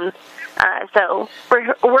dorms. So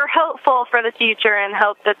we're hopeful for the future and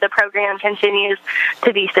hope that the program continues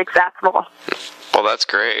to be successful. Well, that's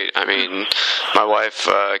great. I mean, my wife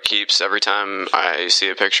keeps, every time I see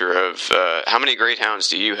a picture of, how many Greyhounds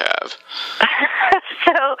do you have?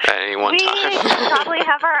 So at any one time? We probably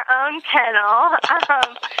have our own kennel,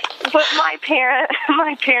 but my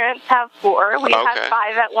parents have 4. We had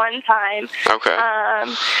 5 at one time. Okay.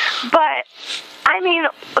 But I mean,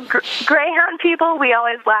 Greyhound people, we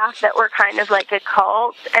always laugh that we're kind of like a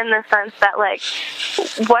cult, in the sense that, like,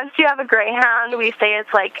 once you have a Greyhound, we say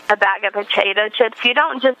it's like a bag of potato chips. You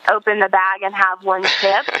don't just open the bag and have one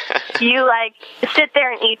chip. You, like, sit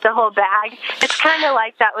there and eat the whole bag. It's kind of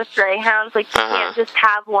like that with Greyhounds. Like, you can't just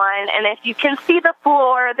have one, and if you can see the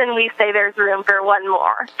floor, then we say there's room for one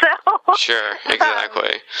more. So Sure,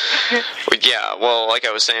 exactly. Yeah, well, like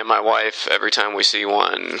I was saying, my wife, every time we see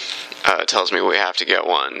one, tells me we have to get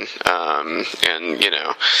one, and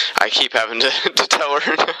I keep having to tell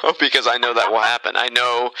her no, because I know that will happen. I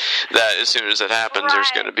know that as soon as it happens,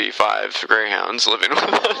 there's going to be 5 Greyhounds living with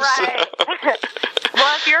us. Right. So.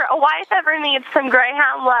 Well, if your wife ever needs some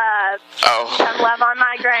Greyhound love, come love on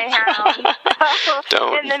my Greyhound.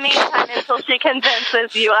 So, in the meantime, until she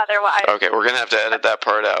convinces you otherwise. Okay, we're going to have to edit that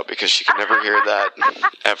part out, because she can never hear that,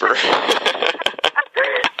 ever.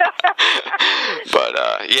 But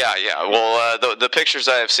yeah. Well, the pictures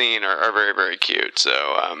I have seen are very, very cute. So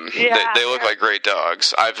they look like great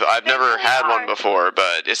dogs. I've never had one before,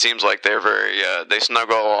 but it seems like they're very they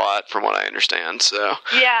snuggle a lot, from what I understand. So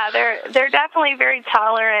yeah, they're definitely very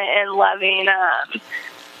tolerant and loving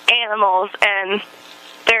animals, and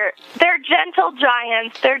they're gentle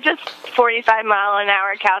giants. They're just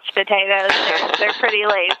 45-mile-an-hour couch potatoes. They're pretty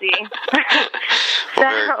lazy. Well,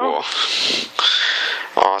 very cool.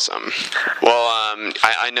 Awesome. Well,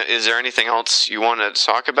 I know. Is there anything else you want to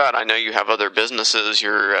talk about? I know you have other businesses.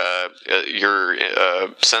 Your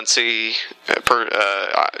Scentsy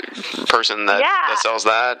person that sells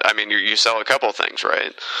that. I mean, you sell a couple things,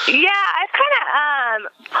 right? Yeah, I've kind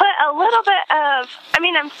of put a little bit of. I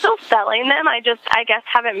mean, I'm still selling them. I guess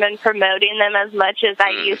haven't been promoting them as much as I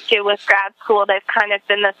used to with grad school. They've kind of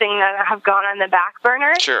been the thing that have gone on the back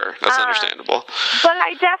burner. Sure, that's understandable. But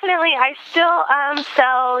I still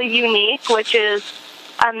sell Unique, which is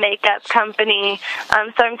a makeup company.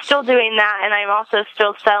 So I'm still doing that, and I'm also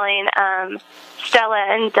still selling Stella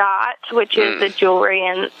and Dot, which is a jewelry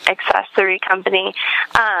and accessory company.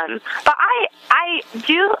 But I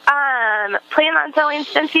do plan on selling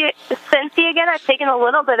Scentsy again. I've taken a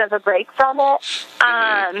little bit of a break from it.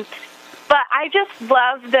 But I just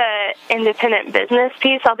love the independent business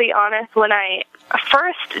piece. I'll be honest, when I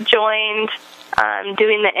first joined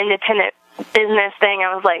doing the independent business thing,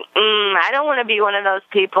 I was like, I don't want to be one of those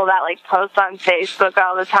people that like posts on Facebook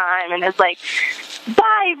all the time and is like,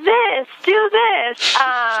 buy this, do this.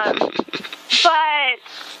 But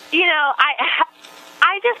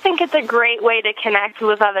I just think it's a great way to connect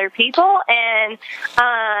with other people, and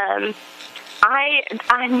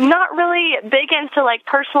I'm not really big into like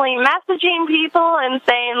personally messaging people and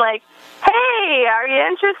saying like, hey, are you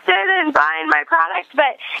interested in buying my product?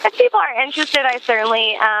 But if people are interested, I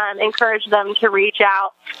certainly encourage them to reach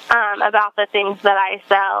out about the things that I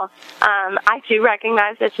sell. I do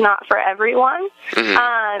recognize it's not for everyone.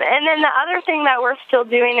 And then the other thing that we're still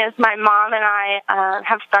doing is my mom and I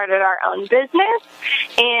have started our own business,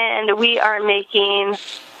 and we are making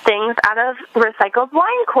things out of recycled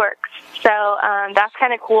wine corks. So that's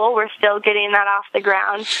kind of cool. We're still getting that off the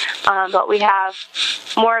ground, but we have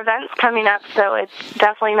more events coming up, so it's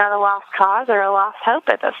definitely not a lost cause or a lost hope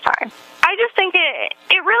at this time. I just think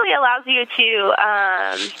it really allows you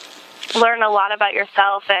to learn a lot about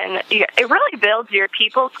yourself, and it really builds your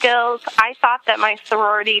people skills. I thought that my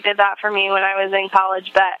sorority did that for me when I was in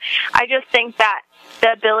college, but I just think that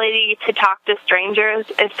the ability to talk to strangers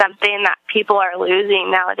is something that people are losing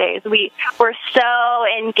nowadays. We're so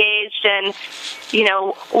engaged in,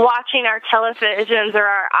 watching our televisions or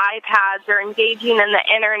our iPads or engaging in the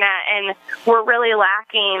internet, and we're really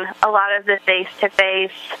lacking a lot of the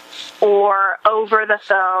face-to-face or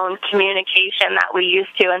over-the-phone communication that we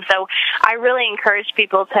used to. And so I really encourage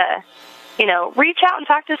people to reach out and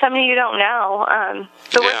talk to somebody you don't know.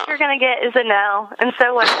 The worst you're going to get is a no, and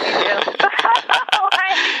so what do you do?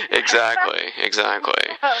 Exactly.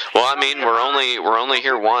 Well, I mean, we're only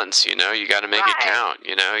here once, you got to make it count,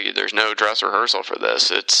 there's no dress rehearsal for this.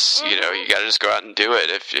 It's, you got to just go out and do it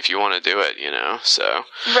if you want to do it, so.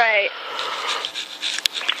 Right.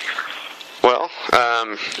 Well,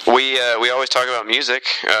 we always talk about music.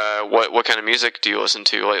 What kind of music do you listen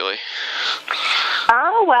to lately?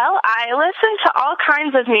 Oh, well, I listen to all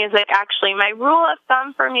kinds of music, actually. My rule of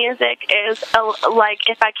thumb for music is,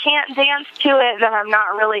 if I can't dance to it, then I'm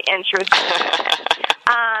not really interested in it.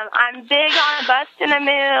 I'm big on busting a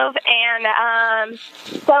move, and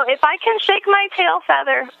so if I can shake my tail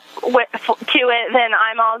feather to it, then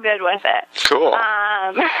I'm all good with it. Cool.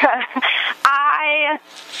 I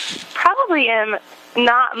probably am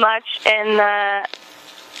not much in the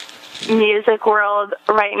music world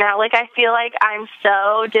right now. I feel like I'm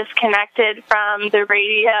so disconnected from the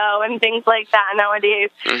radio and things like that nowadays,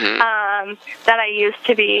 that I used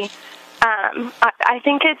to be. I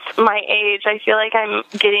think it's my age. I feel like I'm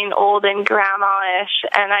getting old and grandma-ish,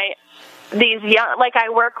 and these young, I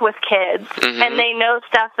work with kids, and they know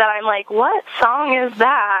stuff that I'm like, what song is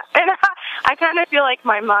that? And I kind of feel like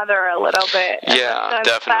my mother a little bit. Yeah,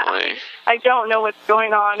 definitely. I don't know what's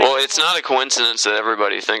going on. Well, it's not a coincidence that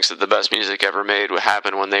everybody thinks that the best music ever made would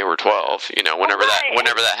happen when they were 12, whenever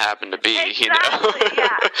that happened to be, exactly,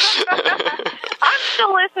 yeah. I'm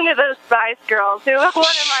still listening to those Spice Girls. What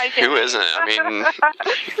am I doing? Who isn't? I mean,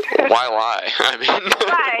 why lie? I mean,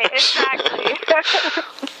 right, exactly.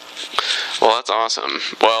 Well, that's awesome.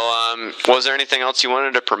 Well, was there anything else you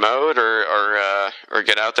wanted to promote or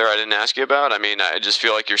get out there I didn't ask you about? I mean, I just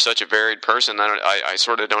feel like you're such a varied person. I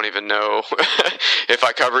sort of don't even know if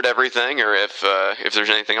I covered everything or if there's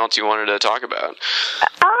anything else you wanted to talk about.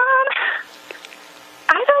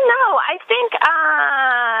 I don't know. I think,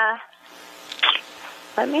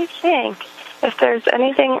 let me think. If there's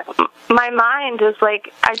anything, my mind is I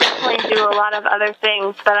definitely do a lot of other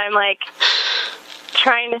things, but I'm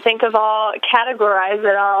trying to think of categorize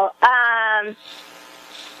it all.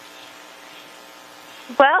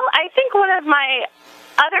 Well, I think one of my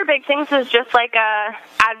other big things is just a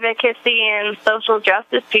advocacy and social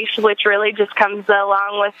justice piece, which really just comes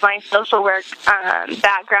along with my social work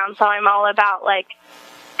background. So I'm all about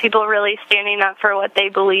people really standing up for what they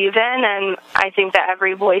believe in, and I think that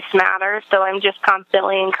every voice matters, so I'm just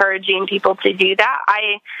constantly encouraging people to do that.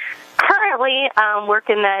 I currently work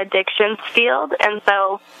in the addictions field, and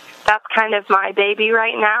so that's kind of my baby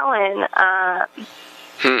right now, and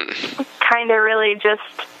kind of really just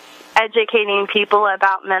educating people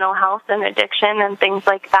about mental health and addiction and things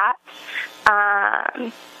like that.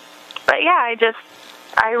 But yeah,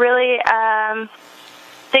 I really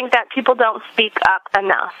think that people don't speak up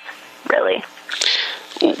enough, really.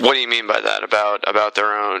 What do you mean by that? About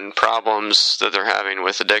their own problems that they're having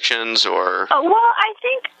with addictions, or? Well, I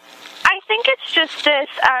think it's just this,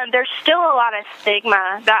 there's still a lot of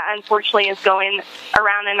stigma that unfortunately is going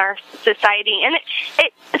around in our society. And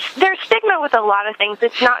there's stigma with a lot of things.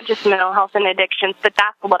 It's not just mental health and addictions, but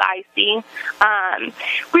that's what I see.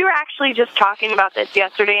 We were actually just talking about this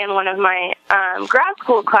yesterday in one of my grad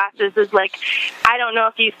school classes. I don't know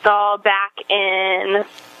if you saw back in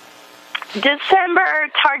December,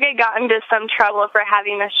 Target got into some trouble for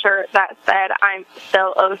having a shirt that said, "I'm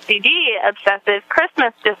so OCD, obsessive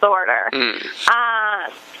Christmas disorder."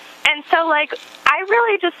 And so, I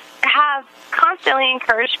really just have constantly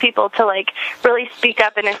encouraged people to, really speak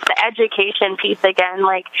up, and it's the education piece again.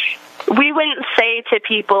 we wouldn't say to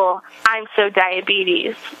people, I'm so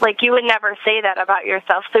diabetes. Like, you would never say that about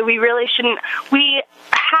yourself. So we really shouldn't. We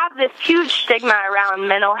have this huge stigma around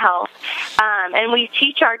mental health, and we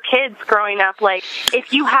teach our kids growing up, like,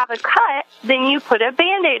 if you have a cut, then you put a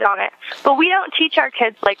Band-Aid on it. But we don't teach our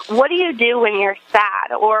kids, like, what do you do when you're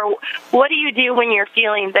sad, or what do you do when you're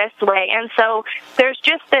feeling this way? And so there's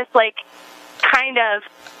just this, like, kind of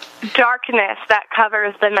darkness that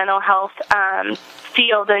covers the mental health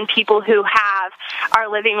field, and people who are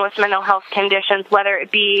living with mental health conditions, whether it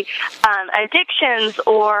be addictions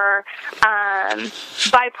or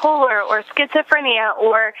bipolar or schizophrenia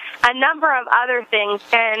or a number of other things.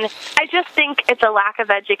 And I just think it's a lack of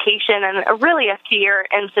education and really a fear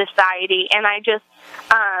in society. And I just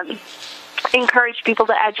encourage people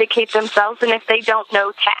to educate themselves, and if they don't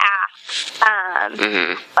know, to ask.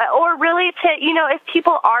 Or really to, if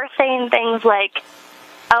people are saying things like,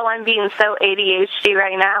 oh, I'm being so ADHD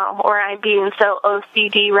right now, or I'm being so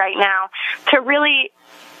OCD right now, to really,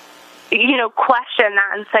 question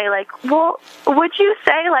that and say, like, well, would you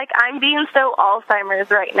say, like, I'm being so Alzheimer's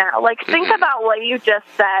right now? Like, think about what you just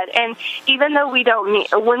said. And even though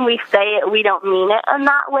when we say it, we don't mean it in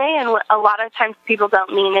that way, and a lot of times people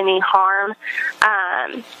don't mean any harm.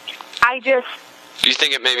 Do you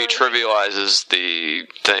think it maybe trivializes the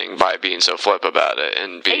thing by being so flip about it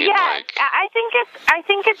and being like? I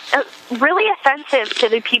think it's really offensive to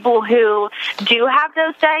the people who do have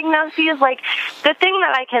those diagnoses. Like, the thing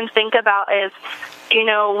that I can think about is,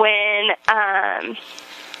 when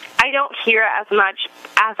I don't hear it as much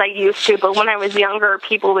as I used to, but when I was younger,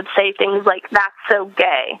 people would say things like, that's so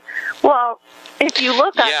gay. Well, if you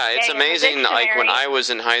look up it's amazing, like, when I was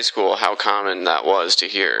in high school, how common that was to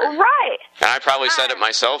hear. Right. And I probably said it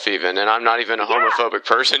myself even, and I'm not even a homophobic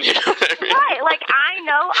person, you know what I mean? Right, like, I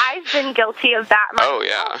know I've been guilty of that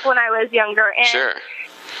myself when I was younger. And sure.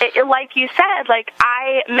 Like you said, like,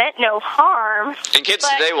 I meant no harm. And kids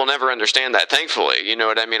today will never understand that, thankfully. You know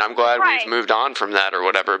what I mean? I'm glad we've moved on from that or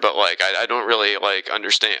whatever, but, like, I don't really, like,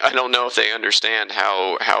 understand. I don't know if they understand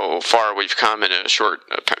how far we've come in a short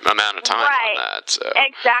amount of time on that. So.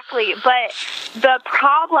 Exactly. But the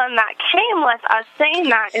problem that came with us saying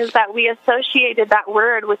that is that we associated that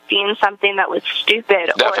word with being something that was stupid.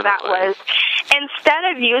 Definitely. Or that was,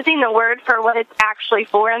 instead of using the word for what it's actually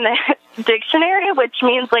for in the dictionary, which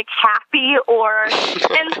means, like, happy, or,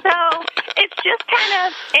 and so it's just kind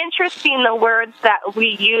of interesting, the words that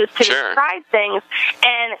we use to describe things,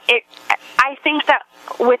 and I think that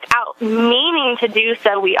without meaning to do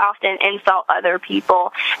so, we often insult other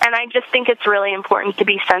people, and I just think it's really important to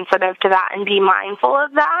be sensitive to that and be mindful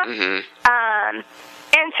of that,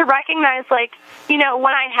 and to recognize, like, when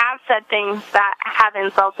I have said things that have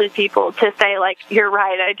insulted people, to say, like, you're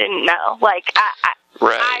right, I didn't know, like,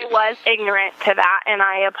 I was ignorant to that, and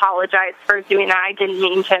I apologize for doing that. I didn't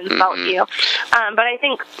mean to insult you. But I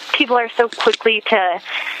think people are so quickly to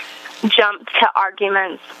jump to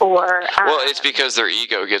arguments or... well, it's because their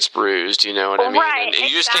ego gets bruised, you know what I mean? And you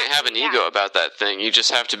just can't have an ego about that thing. You just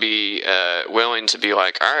have to be willing to be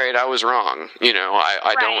like, all right, I was wrong.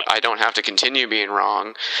 I don't have to continue being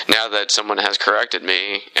wrong now that someone has corrected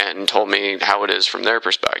me and told me how it is from their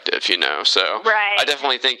perspective, So I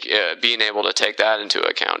definitely think being able to take that into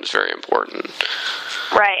account is very important.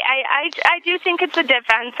 Right. I do think it's a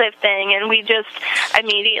defensive thing, and we just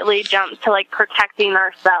immediately jump to, like, protecting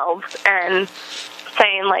ourselves and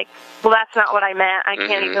saying, like, well, that's not what I meant. I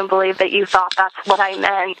can't even believe that you thought that's what I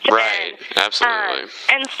meant. Right. Absolutely.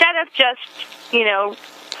 Instead of just,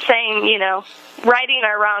 saying, righting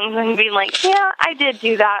our wrongs and being like, yeah, I did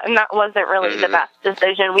do that, and that wasn't really the best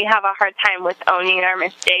decision. We have a hard time with owning our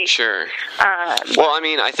mistakes. Sure. Well, I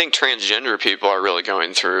mean, I think transgender people are really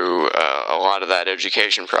going through a lot of that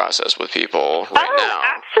education process with people now.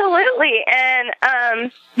 Absolutely. And,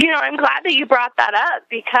 I'm glad that you brought that up,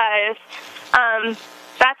 because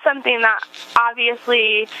that's something that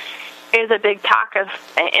obviously is a big talk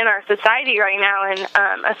in our society right now, and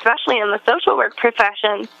especially in the social work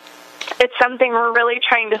profession. It's something we're really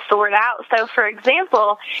trying to sort out. So, for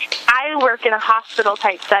example, I work in a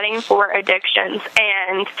hospital-type setting for addictions,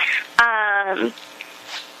 and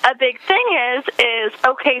a big thing is,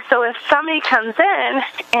 okay, so if somebody comes in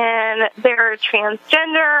and they're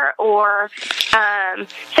transgender, or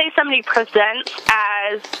say somebody presents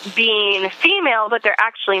as being female, but they're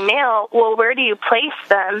actually male, well, where do you place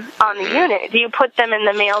them on the unit? Do you put them in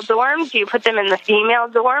the male dorm? Do you put them in the female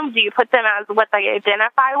dorm? Do you put them as what they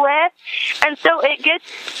identify with? And so it gets,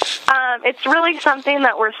 it's really something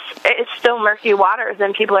that it's still murky waters,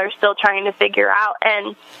 and people are still trying to figure out,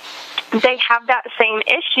 and they have that same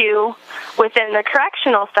issue. issue within the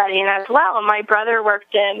correctional setting as well. And my brother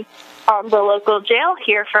worked in the local jail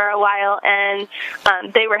here for a while, and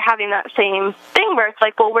they were having that same thing where it's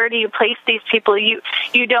like, well, where do you place these people? You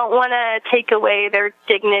don't want to take away their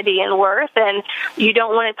dignity and worth, and you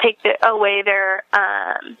don't want to take away their,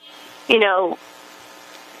 a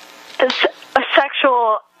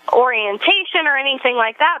sexual orientation or anything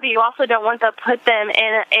like that, but you also don't want to put them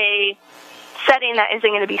in a setting that isn't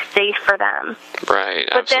going to be safe for them. Right.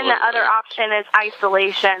 But absolutely. then the other option is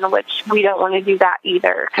isolation, which we don't want to do that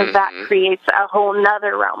either, because that creates a whole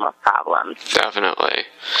nother realm of problems. Definitely.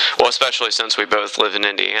 Well, especially since we both live in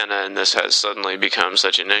Indiana and this has suddenly become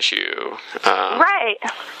such an issue. Right.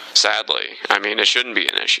 Sadly. I mean, it shouldn't be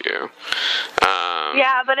an issue.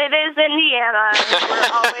 Yeah, but it is Indiana. We're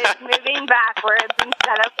always moving backwards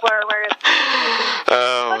instead of forwards.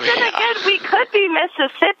 Oh, but then again, we could be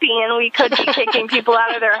Mississippi, and we could be kicking people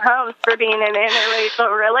out of their homes for being in interracial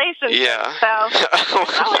relationships. Yeah. So,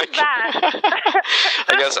 oh that.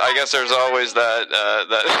 I guess there's always that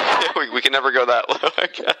we can never go that low, I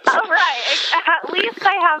guess. Oh, right. At least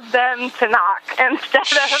I have them to knock instead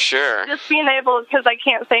of just being able, because I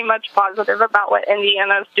can't say much positive about what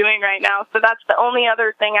Indiana's doing right now. So that's the only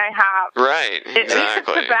other thing I have. Right,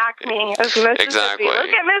 exactly. To back me is Mississippi. Exactly.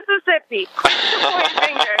 Look at Mississippi. Point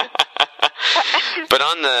fingers. But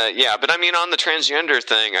on the transgender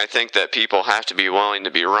thing, I think that people have to be willing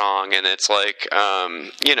to be wrong, and it's like,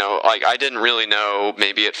 I didn't really know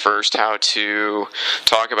maybe at first how to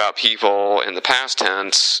talk about people in the past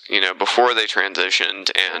tense, before they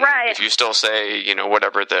transitioned, and if you still say,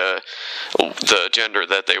 whatever the gender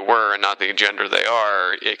that they were and not the gender they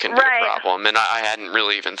are, it can be a problem, and I hadn't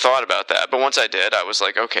really even thought about that. But once I did, I was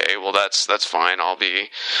like, okay, well that's fine. I'll be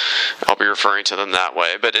referring to them that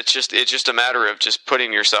way. But it's just a matter of just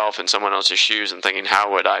putting yourself in someone else's shoes and thinking,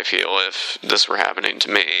 how would I feel if this were happening to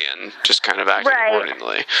me, and just kind of acting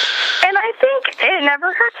accordingly. And I think it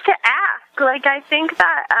never hurts to ask. Like, I think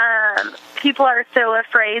that people are so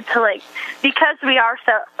afraid to, because we are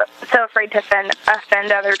so afraid to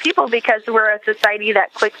offend other people, because we're a society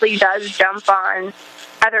that quickly does jump on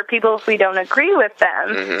other people if we don't agree with them.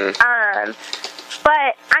 Mm-hmm.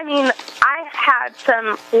 But, I mean, I've had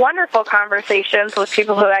some wonderful conversations with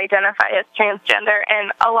people who identify as transgender,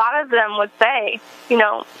 and a lot of them would say,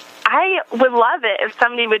 I would love it if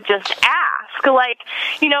somebody would just ask.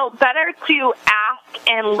 Better to ask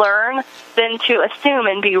and learn than to assume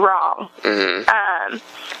and be wrong. Mm-hmm.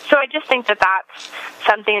 So I just think that that's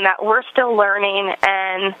something that we're still learning,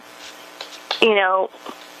 and,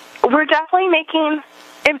 we're definitely making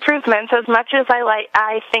improvements, as much as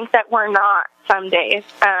I think that we're not some days.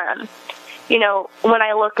 When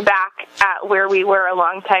I look back at where we were a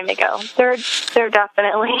long time ago, they're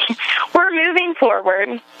definitely, we're moving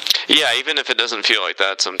forward. Yeah, even if it doesn't feel like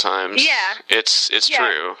that sometimes. Yeah. It's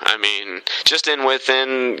true. I mean, just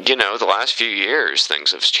within, the last few years,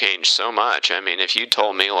 things have changed so much. I mean, if you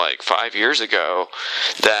told me 5 years ago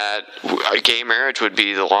that gay marriage would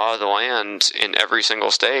be the law of the land in every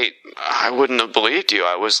single state, I wouldn't have believed you.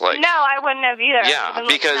 I was like... No, I wouldn't have either. Yeah,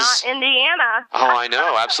 because... Not Indiana. Oh, I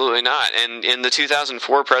know. Absolutely not. And in the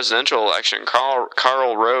 2004 presidential election,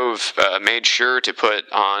 Karl Rove made sure to put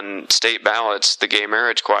on state ballots the gay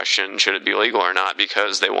marriage question, should it be legal or not,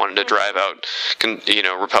 because they wanted to drive out,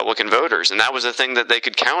 Republican voters. And that was a thing that they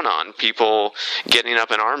could count on, people getting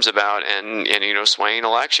up in arms about and swaying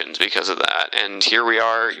elections because of that. And here we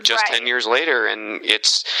are just 10 years later, and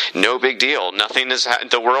it's no big deal. Nothing is,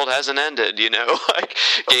 the world hasn't ended, gay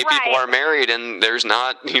people are married, and there's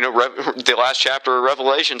not, the last chapter of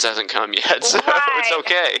Revelations hasn't come yet, so it's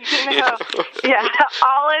okay. Yeah,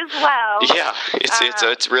 all is well. Yeah,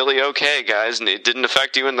 it's really okay, guys, and it didn't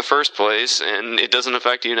affect you in the first place, and it doesn't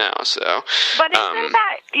affect you now. So, but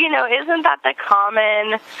isn't that the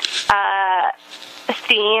common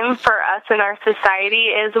theme for us in our society?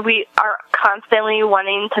 Is we are constantly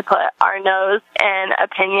wanting to put our nose and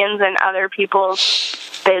opinions in other people's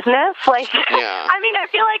business. I mean, I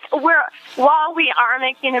feel like while we are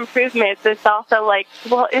making improvements, it's also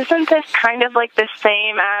well, isn't this kind of the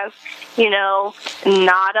same as,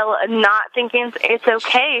 not thinking it's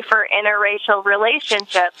okay for interracial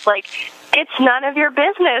relationships? It's none of your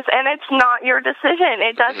business, and it's not your decision.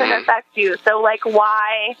 It doesn't affect you. So,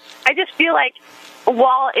 why? I just feel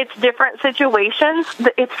while it's different situations,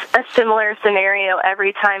 it's a similar scenario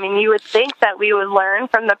every time, and you would think that we would learn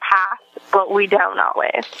from the past, but we don't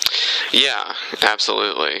always. Yeah,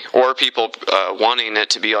 absolutely. Or people wanting it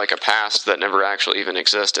to be like a past that never actually even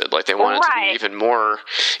existed. Like they want it to be even more,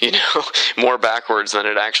 more backwards than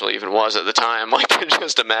it actually even was at the time. Like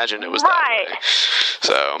just imagine it was that way.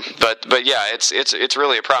 So, but yeah, it's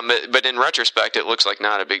really a problem. But in retrospect, it looks like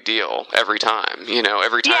not a big deal every time.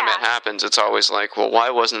 Every time it happens, it's always like, well, why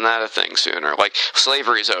wasn't that a thing sooner? Like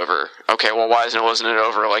slavery's over. Okay, well, wasn't it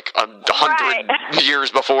over like 100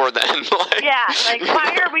 years before then? Like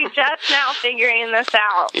why are we just now figuring this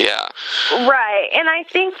out? Yeah. Right. And I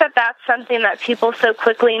think that that's something that people so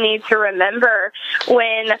quickly need to remember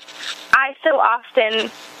when I so often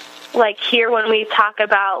hear when we talk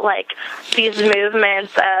about these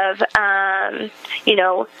movements of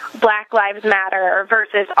Black Lives Matter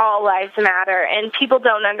versus All Lives Matter, and people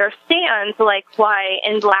don't understand why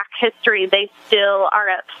in Black history they still are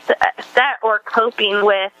upset or coping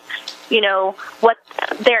with what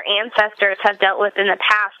their ancestors have dealt with in the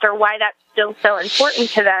past, or why that's still so important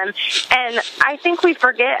to them. And I think we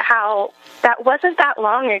forget how that wasn't that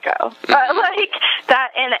long ago.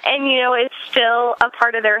 And it's still a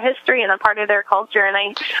part of their history and a part of their culture. And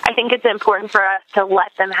I think it's important for us to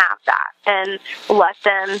let them have that and let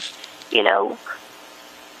them,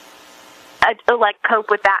 cope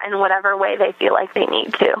with that in whatever way they feel like they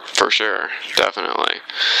need to. For sure, definitely.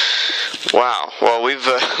 Wow. Well,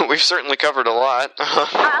 we've certainly covered a lot. A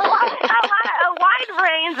wide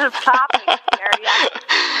range of topics here. Yeah.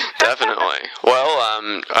 Definitely. Well,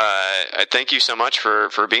 I thank you so much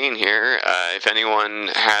for being here. If anyone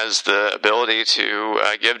has the ability to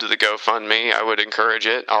give to the GoFundMe, I would encourage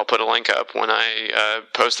it. I'll put a link up when I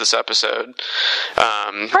post this episode.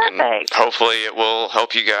 Perfect. And hopefully it will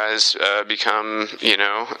help you guys become,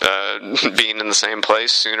 being in the same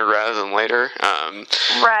place sooner rather than later.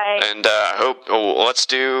 Right. And let's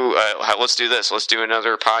do this. Let's do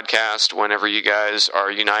another podcast whenever you guys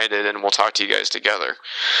are united, and we'll talk to you guys together.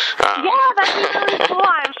 Yeah, that'd be really cool.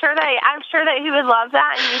 I'm sure that he would love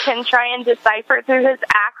that, and you can try and decipher through his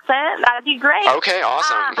accent. That'd be great. Okay,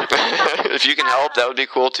 awesome. If you can help, that would be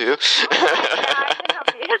cool too. Yeah, I can help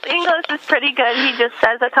you. His English is pretty good. He just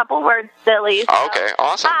says a couple words silly. So, okay,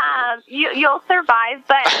 awesome. You'll survive,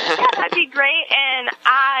 but yeah, that'd be great. And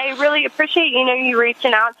I really appreciate you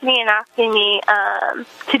reaching out to me and asking me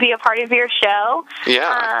to be a part of your show.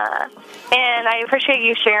 Yeah. And I appreciate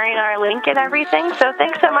you sharing our link and everything. So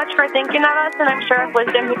thanks so much for thinking of us. And I'm sure if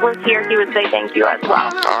Wisdom was here, he would say thank you as well.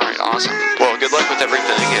 All right, awesome. Well, good luck with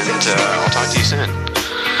everything, and I'll talk to you soon.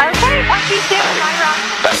 Okay, talk to you soon. Bye,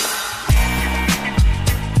 Rob. Bye.